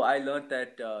saying, oh, I learned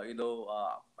that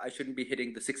I shouldn't be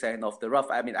hitting the 6 iron off the rough.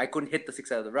 I mean, I couldn't hit the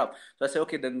 6 iron of the rough." So I said,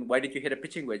 "Okay, then why did you hit a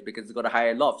pitching wedge? Because it's got a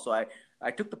higher loft." So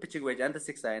I took the pitching wedge and the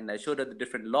 6 iron and I showed her the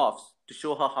different lofts to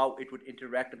show her how it would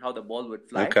interact and how the ball would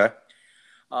fly. Okay.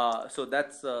 So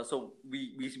that's so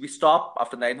we stop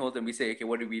after 9 holes and we say, okay,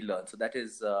 what did we learn? So that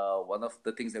is one of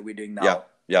the things that we're doing now.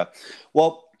 Yeah.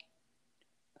 Well,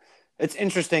 it's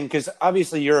interesting because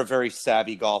obviously you're a very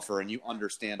savvy golfer and you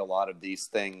understand a lot of these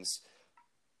things.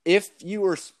 If you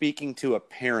were speaking to a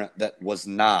parent that was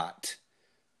not,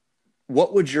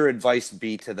 what would your advice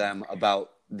be to them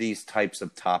about these types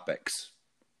of topics?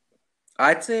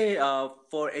 I'd say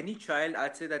for any child,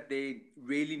 I'd say that they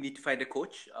really need to find a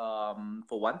coach,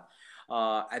 for one,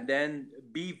 and then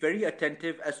be very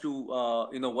attentive as to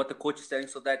what the coach is saying,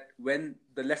 so that when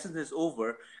the lesson is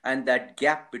over and that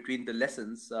gap between the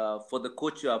lessons, for the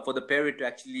coach, for the parent to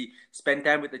actually spend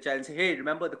time with the child and say, hey,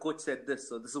 remember the coach said this,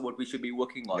 so this is what we should be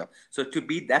working on. Yep. So to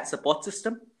be that support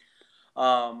system.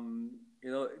 um,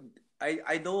 you know,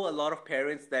 I know a lot of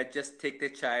parents that just take their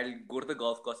child, go to the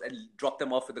golf course, and drop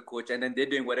them off with the coach, and then they're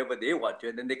doing whatever they want to,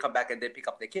 and then they come back and they pick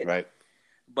up their kid. Right.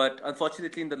 But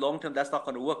unfortunately, in the long term, that's not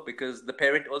going to work because the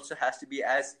parent also has to be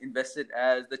as invested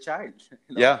as the child.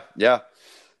 Yeah.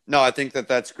 No, I think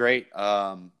that's great.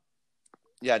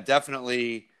 Yeah,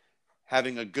 definitely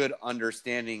having a good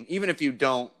understanding, even if you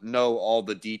don't know all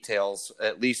the details,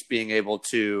 at least being able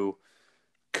to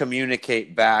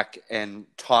communicate back and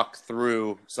talk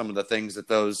through some of the things that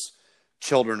those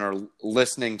children are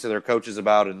listening to their coaches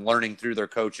about and learning through their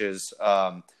coaches,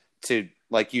 to,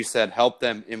 like you said, help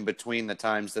them in between the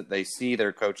times that they see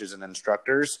their coaches and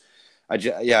instructors. I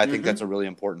think that's a really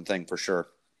important thing for sure.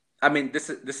 I mean, this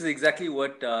is exactly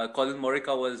what Colin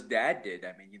Morikawa's dad did.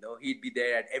 I mean, he'd be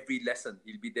there at every lesson.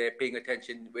 He'd be there paying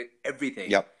attention with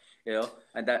everything. Yep.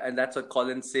 And that's what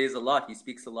Colin says a lot. He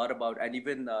speaks a lot about, and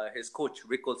even his coach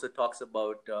Rick also talks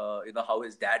about how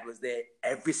his dad was there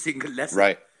every single lesson.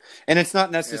 Right. And it's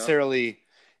not necessarily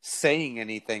saying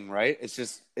anything, right?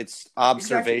 It's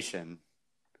observation.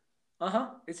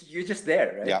 Exactly. You're just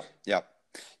there, right? Yeah,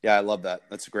 I love that.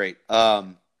 That's great.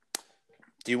 Do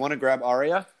you want to grab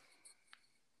Aria?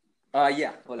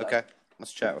 Yeah. Hold okay. on.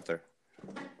 Let's chat with her.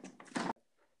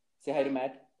 Say hi to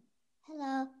Matt.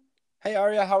 Hello. Hey,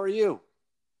 Aria, how are you?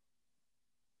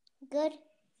 Good.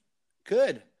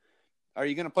 Good. Are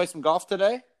you going to play some golf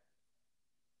today?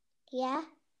 Yeah.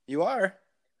 You are?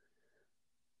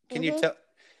 Can you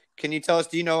tell us,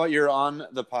 do you know what you're on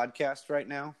the podcast right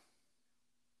now?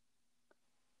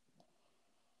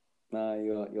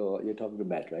 You're talking to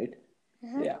Matt, right?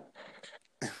 Uh-huh.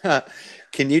 Yeah.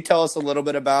 Can you tell us a little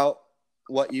bit about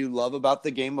what you love about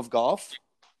the game of golf?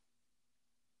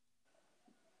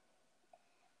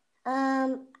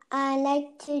 I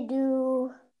like to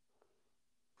do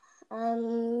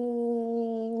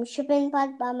chipping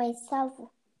putt by myself.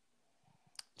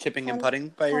 Chipping and putting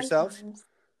by yourself? Sometimes.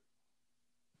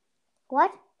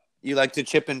 What? You like to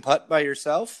chip and putt by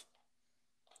yourself?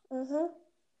 Mm-hmm.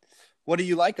 What do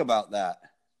you like about that?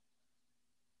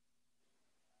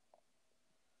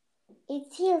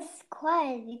 It feels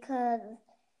quiet because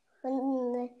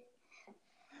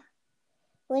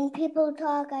when people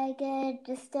talk, I get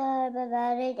disturbed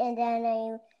about it, and then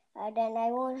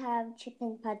I won't have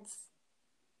chicken putts.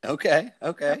 Okay.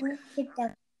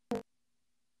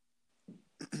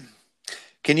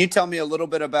 Can you tell me a little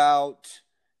bit about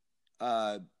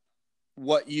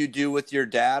what you do with your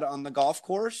dad on the golf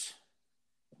course?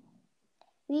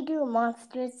 We do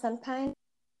monsters sometimes.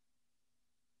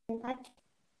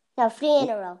 No, 3 in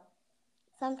a row.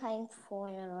 Sometimes 4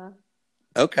 in a row.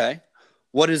 Okay.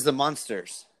 What is the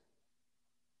monsters?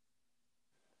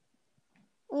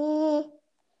 When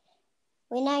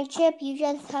I chip, you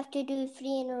just have to do 3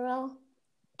 in a row.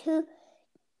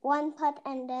 1 putt,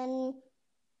 and then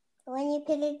when you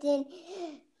put it in,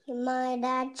 my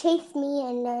dad chased me,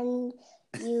 and then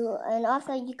and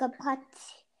also you can putt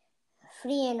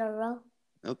 3 in a row.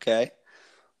 Okay.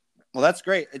 Well, that's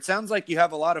great. It sounds like you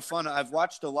have a lot of fun. I've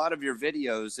watched a lot of your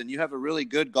videos, and you have a really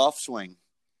good golf swing.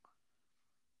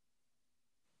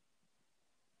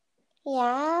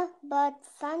 Yeah, but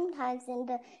sometimes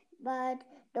the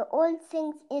old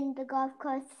things in the golf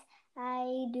course,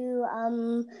 I do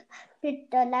put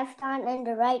the left arm and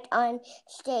the right arm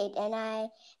straight, and I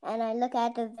look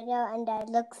at the video, and that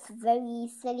looks very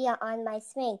silly on my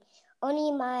swing.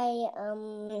 Only my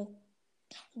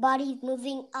body's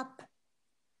moving up.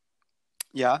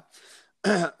 Yeah.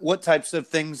 What types of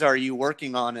things are you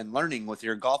working on and learning with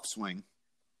your golf swing?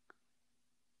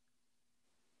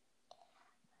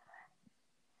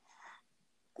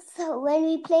 So when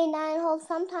we play 9 holes,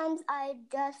 sometimes I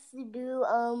just do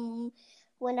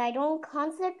when I don't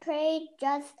concentrate,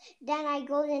 then I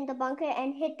go in the bunker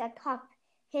and hit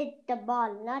the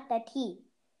ball, not the tee.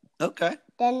 Okay.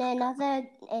 Then it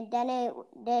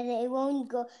won't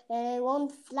go, then it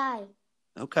won't fly.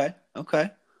 Okay.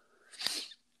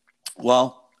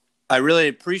 Well, I really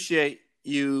appreciate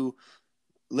you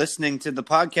listening to the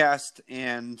podcast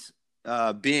and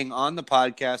being on the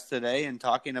podcast today and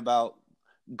talking about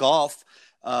golf.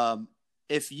 Um,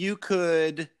 if you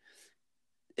could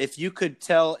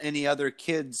tell any other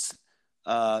kids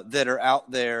that are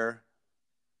out there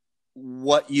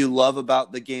what you love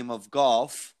about the game of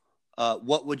golf,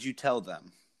 what would you tell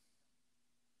them?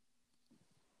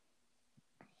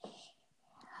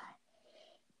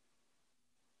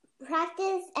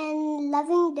 Practice and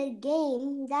loving the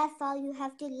game. That's all you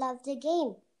have to love the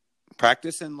game.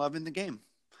 Practice and loving the game.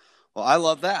 Well, I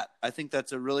love that. I think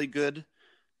that's a really good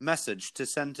message to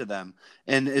send to them.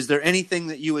 And is there anything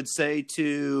that you would say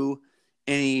to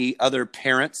any other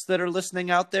parents that are listening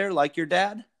out there, like your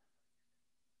dad,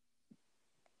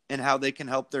 and how they can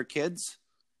help their kids?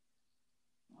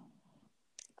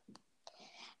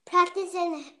 Practice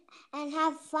and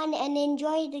have fun and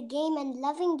enjoy the game and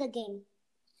loving the game.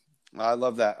 I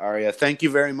love that, Arya. Thank you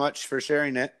very much for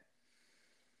sharing it.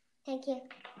 Thank you.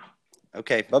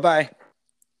 Okay, bye-bye.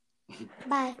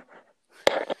 Bye.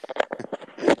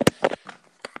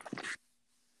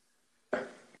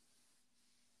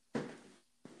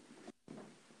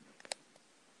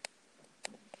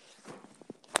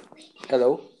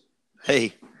 Hello.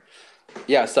 Hey.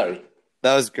 Yeah, sorry.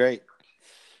 That was great.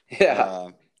 Yeah.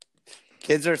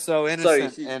 Kids are so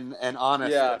innocent and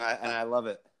honest, Yeah. and I love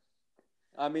it.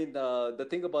 I mean, the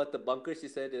thing about the bunker, she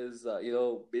said, is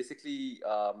basically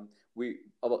we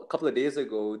a couple of days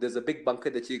ago, there's a big bunker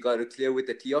that she got to clear with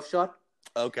a tee-off shot,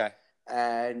 Okay.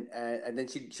 and then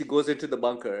she goes into the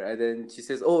bunker, and then she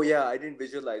says, "Oh yeah, I didn't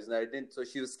visualize, and I didn't." So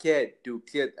she was scared to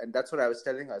clear, and that's what I was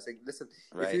telling her. I was like, "Listen,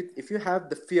 Right. if you have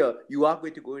the fear, you are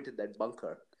going to go into that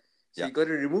bunker." So Yeah. you got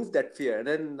to remove that fear, and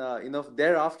then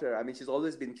thereafter, I mean, she's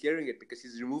always been clearing it because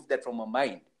she's removed that from her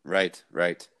mind. Right.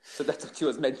 So that's what she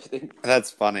was mentioning.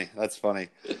 That's funny.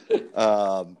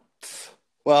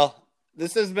 Well,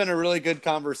 this has been a really good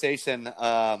conversation.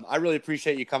 I really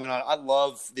appreciate you coming on. I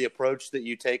love the approach that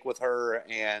you take with her,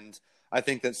 and I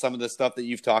think that some of the stuff that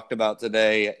you've talked about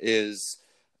today is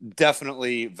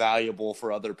definitely valuable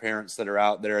for other parents that are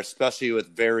out there, especially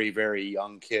with very, very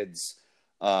young kids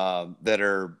that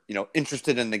are,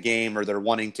 interested in the game or they're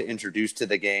wanting to introduce to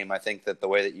the game. I think that the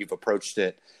way that you've approached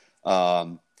it,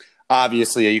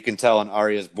 obviously you can tell in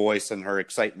Arya's voice and her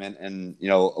excitement and,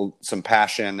 some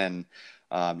passion and,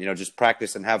 just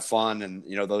practice and have fun and,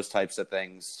 those types of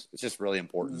things. It's just really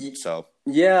important. So,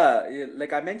 yeah,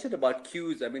 like I mentioned about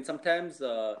cues. I mean, sometimes,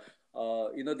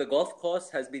 the golf course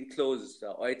has been closed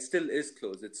or it still is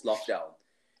closed. It's locked down.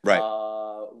 right.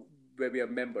 Where we are a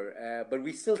member, but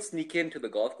we still sneak into the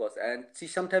golf course, and she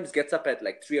sometimes gets up at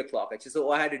like 3:00, and she says, "Oh,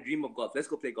 I had a dream of golf. Let's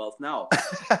go play golf now."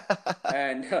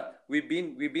 And we've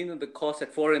been on the course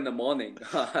at 4 a.m.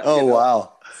 Oh,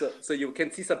 wow. So you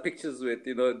can see some pictures with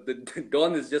the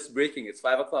dawn is just breaking. It's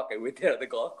 5:00, and we're there at the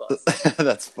golf course.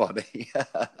 That's funny.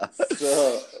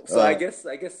 So I guess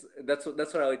that's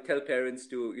what I would tell parents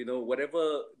to,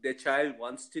 whatever their child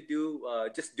wants to do,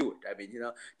 just do it. I mean,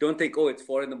 don't think, oh, it's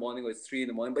 4 a.m. or it's 3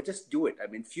 a.m, but just do it. I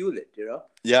mean, fuel it,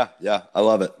 Yeah. I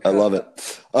love it.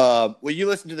 When you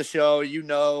listen to the show, you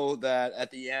know that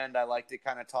at the end, I like to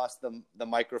kind of toss the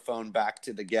microphone back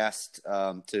to the guest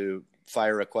to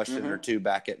fire a question or two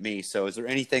back at me. So is there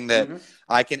anything that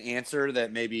I can answer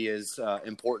that maybe is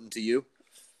important to you?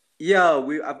 Yeah,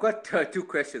 I've got 2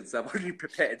 questions. I'm already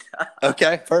prepared.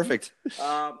 Okay, perfect.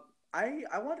 I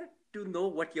wanted to know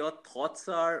what your thoughts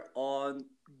are on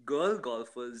girl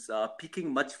golfers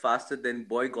peaking much faster than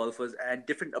boy golfers and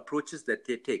different approaches that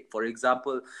they take. For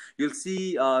example, you'll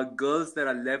see girls that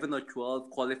are 11 or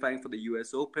 12 qualifying for the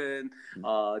US Open.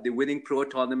 They're winning pro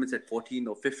tournaments at 14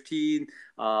 or 15.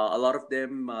 A lot of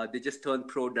them, they just turn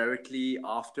pro directly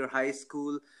after high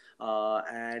school.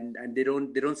 And they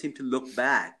don't seem to look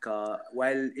back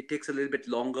while it takes a little bit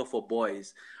longer for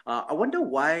boys. I wonder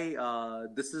why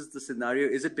this is the scenario.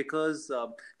 Is it because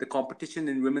the competition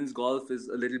in women's golf is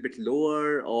a little bit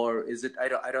lower, or is it? I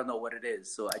don't know what it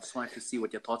is. So I just wanted to see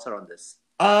what your thoughts are on this.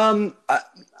 I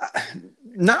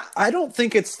don't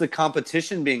think it's the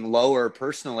competition being lower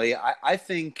personally. I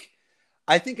think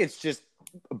it's just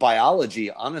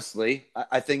biology, honestly.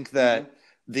 I think that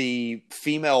the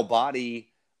female body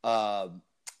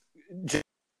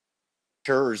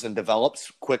matures and develops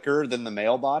quicker than the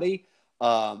male body.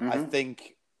 I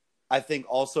think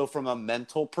also from a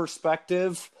mental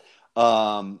perspective,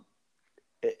 at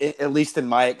least in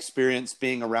my experience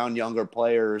being around younger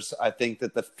players, I think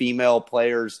that the female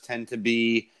players tend to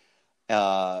be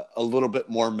a little bit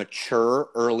more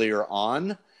mature earlier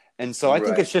on. And so I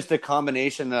think it's just a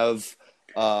combination of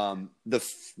the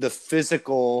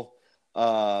physical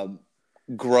um,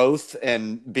 growth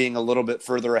and being a little bit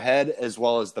further ahead, as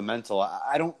well as the mental.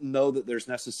 I don't know that there's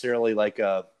necessarily like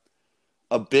a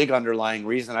big underlying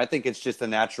reason. I think it's just a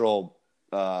natural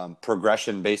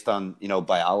progression based on,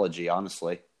 biology,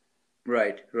 honestly.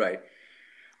 Right, right.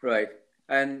 Right.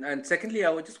 And secondly, I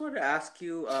would just want to ask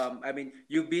you, I mean,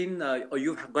 you've been or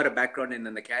you've got a background in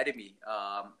an academy,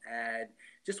 and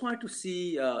just wanted to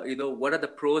see, what are the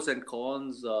pros and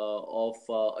cons of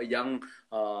a young,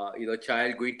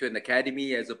 child going to an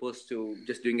academy as opposed to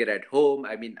just doing it at home.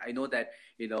 I mean, I know that,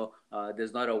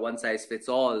 there's not a one size fits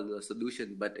all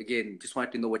solution, but again, just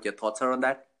wanted to know what your thoughts are on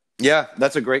that. Yeah,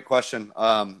 that's a great question.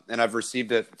 And I've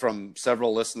received it from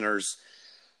several listeners.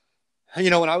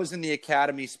 When I was in the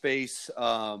academy space,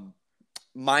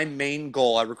 my main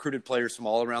goal, I recruited players from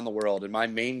all around the world. And my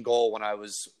main goal when I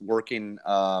was working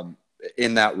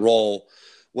in that role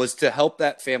was to help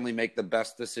that family make the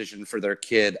best decision for their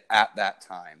kid at that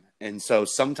time. And so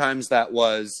sometimes that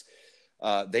was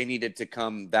they needed to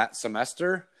come that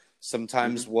semester.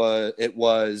 Sometimes it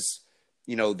was,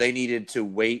 they needed to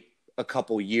wait a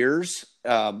couple years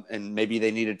and maybe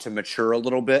they needed to mature a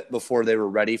little bit before they were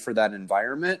ready for that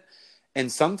environment. And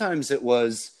sometimes it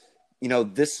was,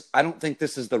 I don't think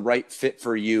this is the right fit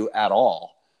for you at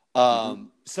all.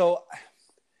 So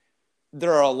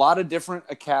there are a lot of different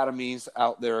academies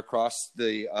out there across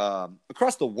the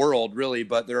world, really,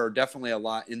 but there are definitely a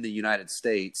lot in the United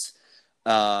States.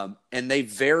 And they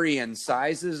vary in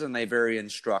sizes and they vary in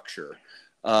structure.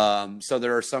 So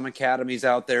there are some academies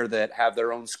out there that have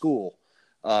their own school,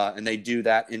 and they do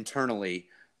that internally.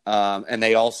 And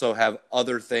they also have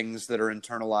other things that are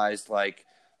internalized, like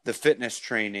the fitness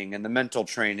training and the mental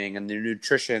training and the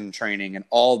nutrition training, and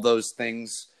all those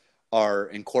things are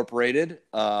incorporated.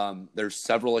 There's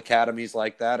several academies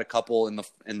like that, a couple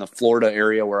in the Florida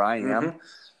area where I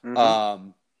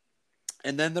am.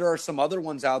 And then there are some other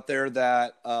ones out there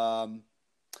that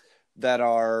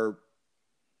are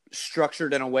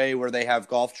structured in a way where they have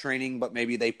golf training, but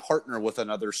maybe they partner with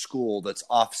another school that's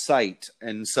off-site.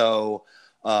 And so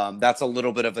that's a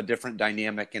little bit of a different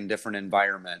dynamic and different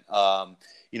environment.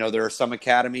 There are some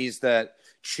academies that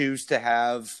choose to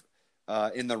have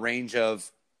in the range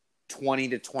of 20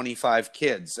 to 25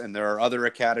 kids. And there are other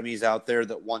academies out there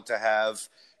that want to have,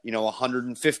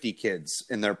 150 kids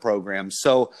in their program.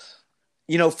 So,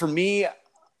 for me,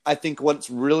 I think what's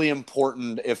really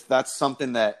important, if that's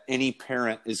something that any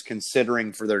parent is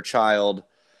considering for their child,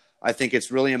 I think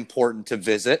it's really important to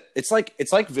visit. It's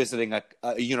like visiting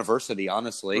a university,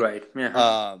 honestly. Right.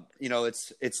 Yeah.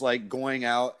 It's like going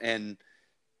out and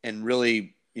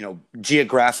really,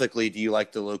 geographically, do you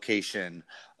like the location?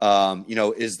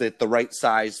 Is it the right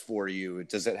size for you?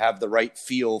 Does it have the right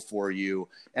feel for you?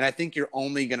 And I think you're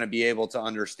only going to be able to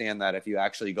understand that if you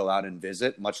actually go out and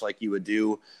visit, much like you would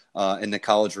do in the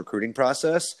college recruiting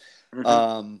process.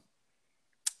 I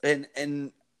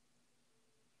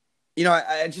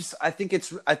think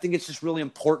it's just really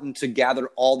important to gather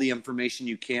all the information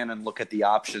you can and look at the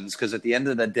options, because at the end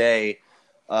of the day,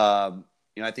 I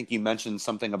think you mentioned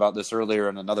something about this earlier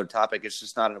in another topic. It's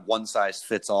just not a one size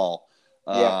fits all.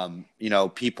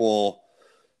 People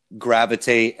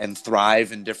gravitate and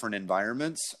thrive in different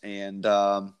environments. And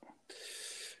the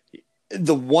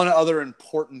one other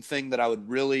important thing that I would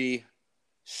really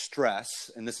stress,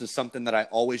 and this is something that I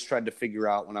always tried to figure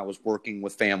out when I was working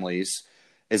with families,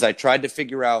 is I tried to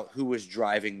figure out who was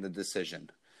driving the decision.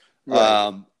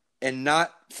 Right. And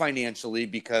not financially,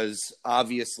 because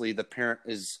obviously the parent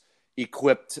is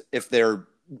equipped, if they're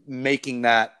making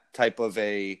that type of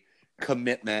a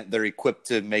commitment, they're equipped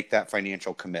to make that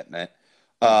financial commitment.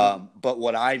 But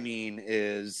what I mean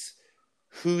is,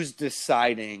 who's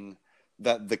deciding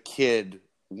that the kid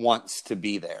wants to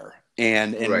be there?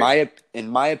 And in my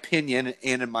opinion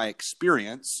and in my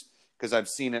experience, because I've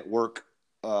seen it work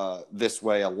this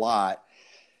way a lot,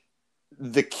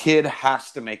 the kid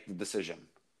has to make the decision.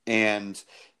 And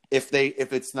if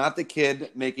it's not the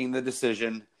kid making the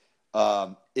decision,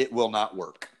 it will not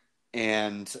work.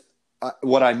 And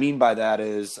what I mean by that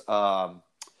is, I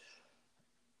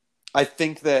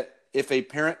think that if a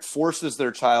parent forces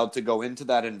their child to go into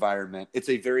that environment, it's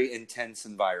a very intense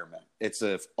environment. It's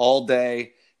all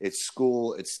day, it's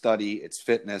school, it's study, it's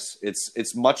fitness.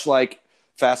 It's much like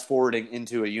fast forwarding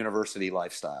into a university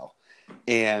lifestyle.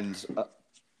 And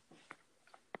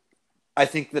I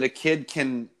think that a kid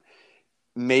can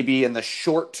maybe in the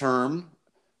short term,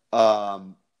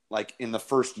 like in the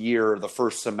first year or the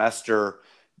first semester,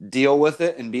 deal with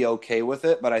it and be okay with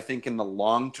it. But I think in the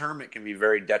long term, it can be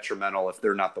very detrimental if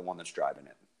they're not the one that's driving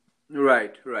it.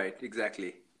 Right.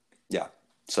 Exactly. Yeah.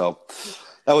 So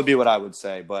that would be what I would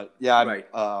say. But yeah, Right.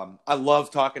 I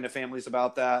love talking to families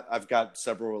about that. I've got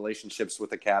several relationships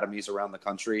with academies around the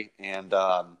country, and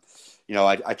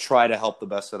I try to help the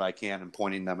best that I can in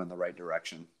pointing them in the right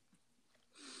direction.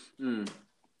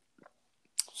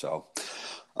 So,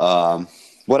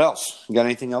 what else? You got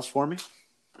anything else for me?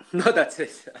 No, that's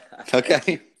it.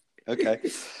 Okay.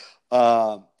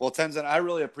 Well, Tenzin, I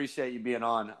really appreciate you being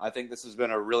on. I think this has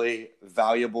been a really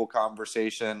valuable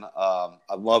conversation.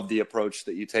 I love the approach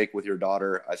that you take with your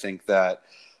daughter. I think that,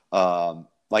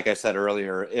 like I said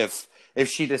earlier, if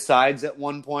she decides at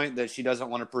one point that she doesn't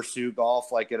want to pursue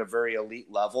golf like at a very elite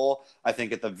level, I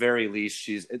think at the very least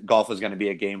golf is going to be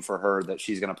a game for her that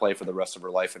she's going to play for the rest of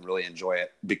her life and really enjoy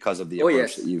it because of the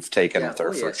approach that you've taken with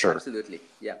her, for sure. Absolutely.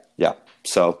 Yeah. Yeah.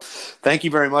 So thank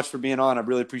you very much for being on. I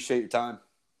really appreciate your time.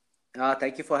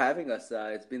 Thank you for having us.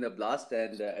 It's been a blast,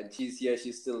 and she's here.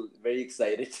 She's still very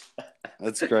excited.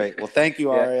 That's great. Well, thank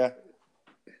you, Arya.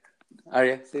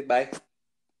 Arya, say bye.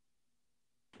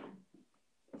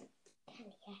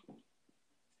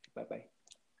 Bye-bye.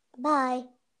 Bye.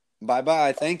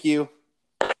 Bye-bye. Thank you.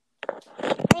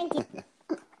 Thank you.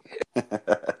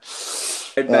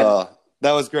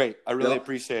 That was great. I really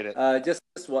appreciate it. Just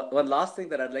one last thing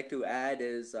that I'd like to add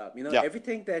is,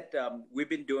 everything that we've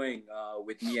been doing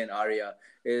with me and Arya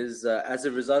is as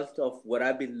a result of what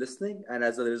I've been listening and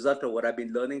as a result of what I've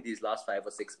been learning these last 5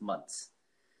 or 6 months.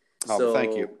 So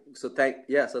thank you. So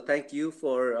thank you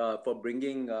for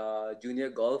bringing junior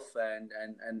golf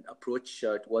and approach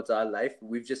towards our life.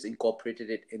 We've just incorporated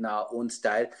it in our own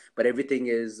style, but everything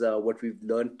is what we've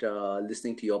learned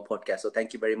listening to your podcast. So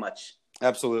thank you very much.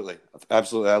 Absolutely.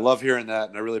 I love hearing that,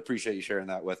 and I really appreciate you sharing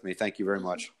that with me. Thank you very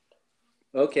much.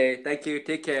 Okay, thank you.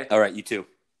 Take care. All right, you too.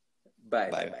 Bye.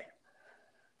 Bye.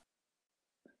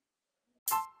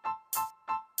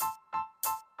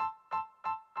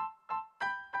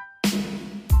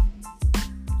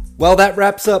 Well, that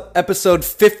wraps up episode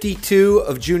 52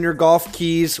 of Junior Golf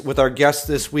Keys with our guest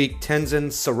this week,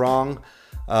 Tenzin Sarong,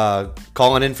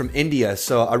 calling in from India.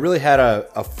 So I really had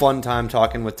a fun time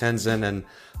talking with Tenzin, and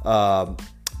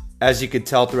as you could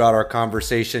tell throughout our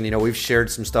conversation, we've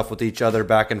shared some stuff with each other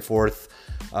back and forth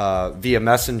via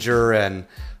Messenger, and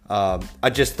I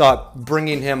just thought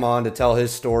bringing him on to tell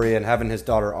his story and having his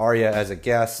daughter Arya as a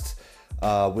guest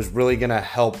was really going to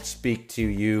help speak to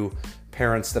you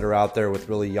parents that are out there with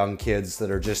really young kids that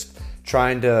are just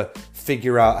trying to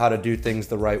figure out how to do things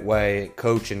the right way,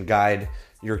 coach and guide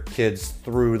your kids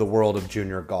through the world of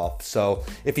junior golf. So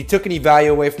if you took any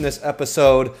value away from this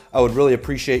episode, I would really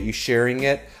appreciate you sharing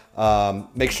it.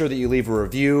 Make sure that you leave a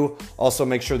review. Also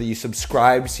make sure that you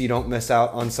subscribe so you don't miss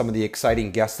out on some of the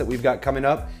exciting guests that we've got coming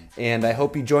up. And I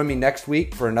hope you join me next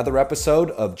week for another episode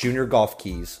of Junior Golf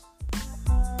Keys.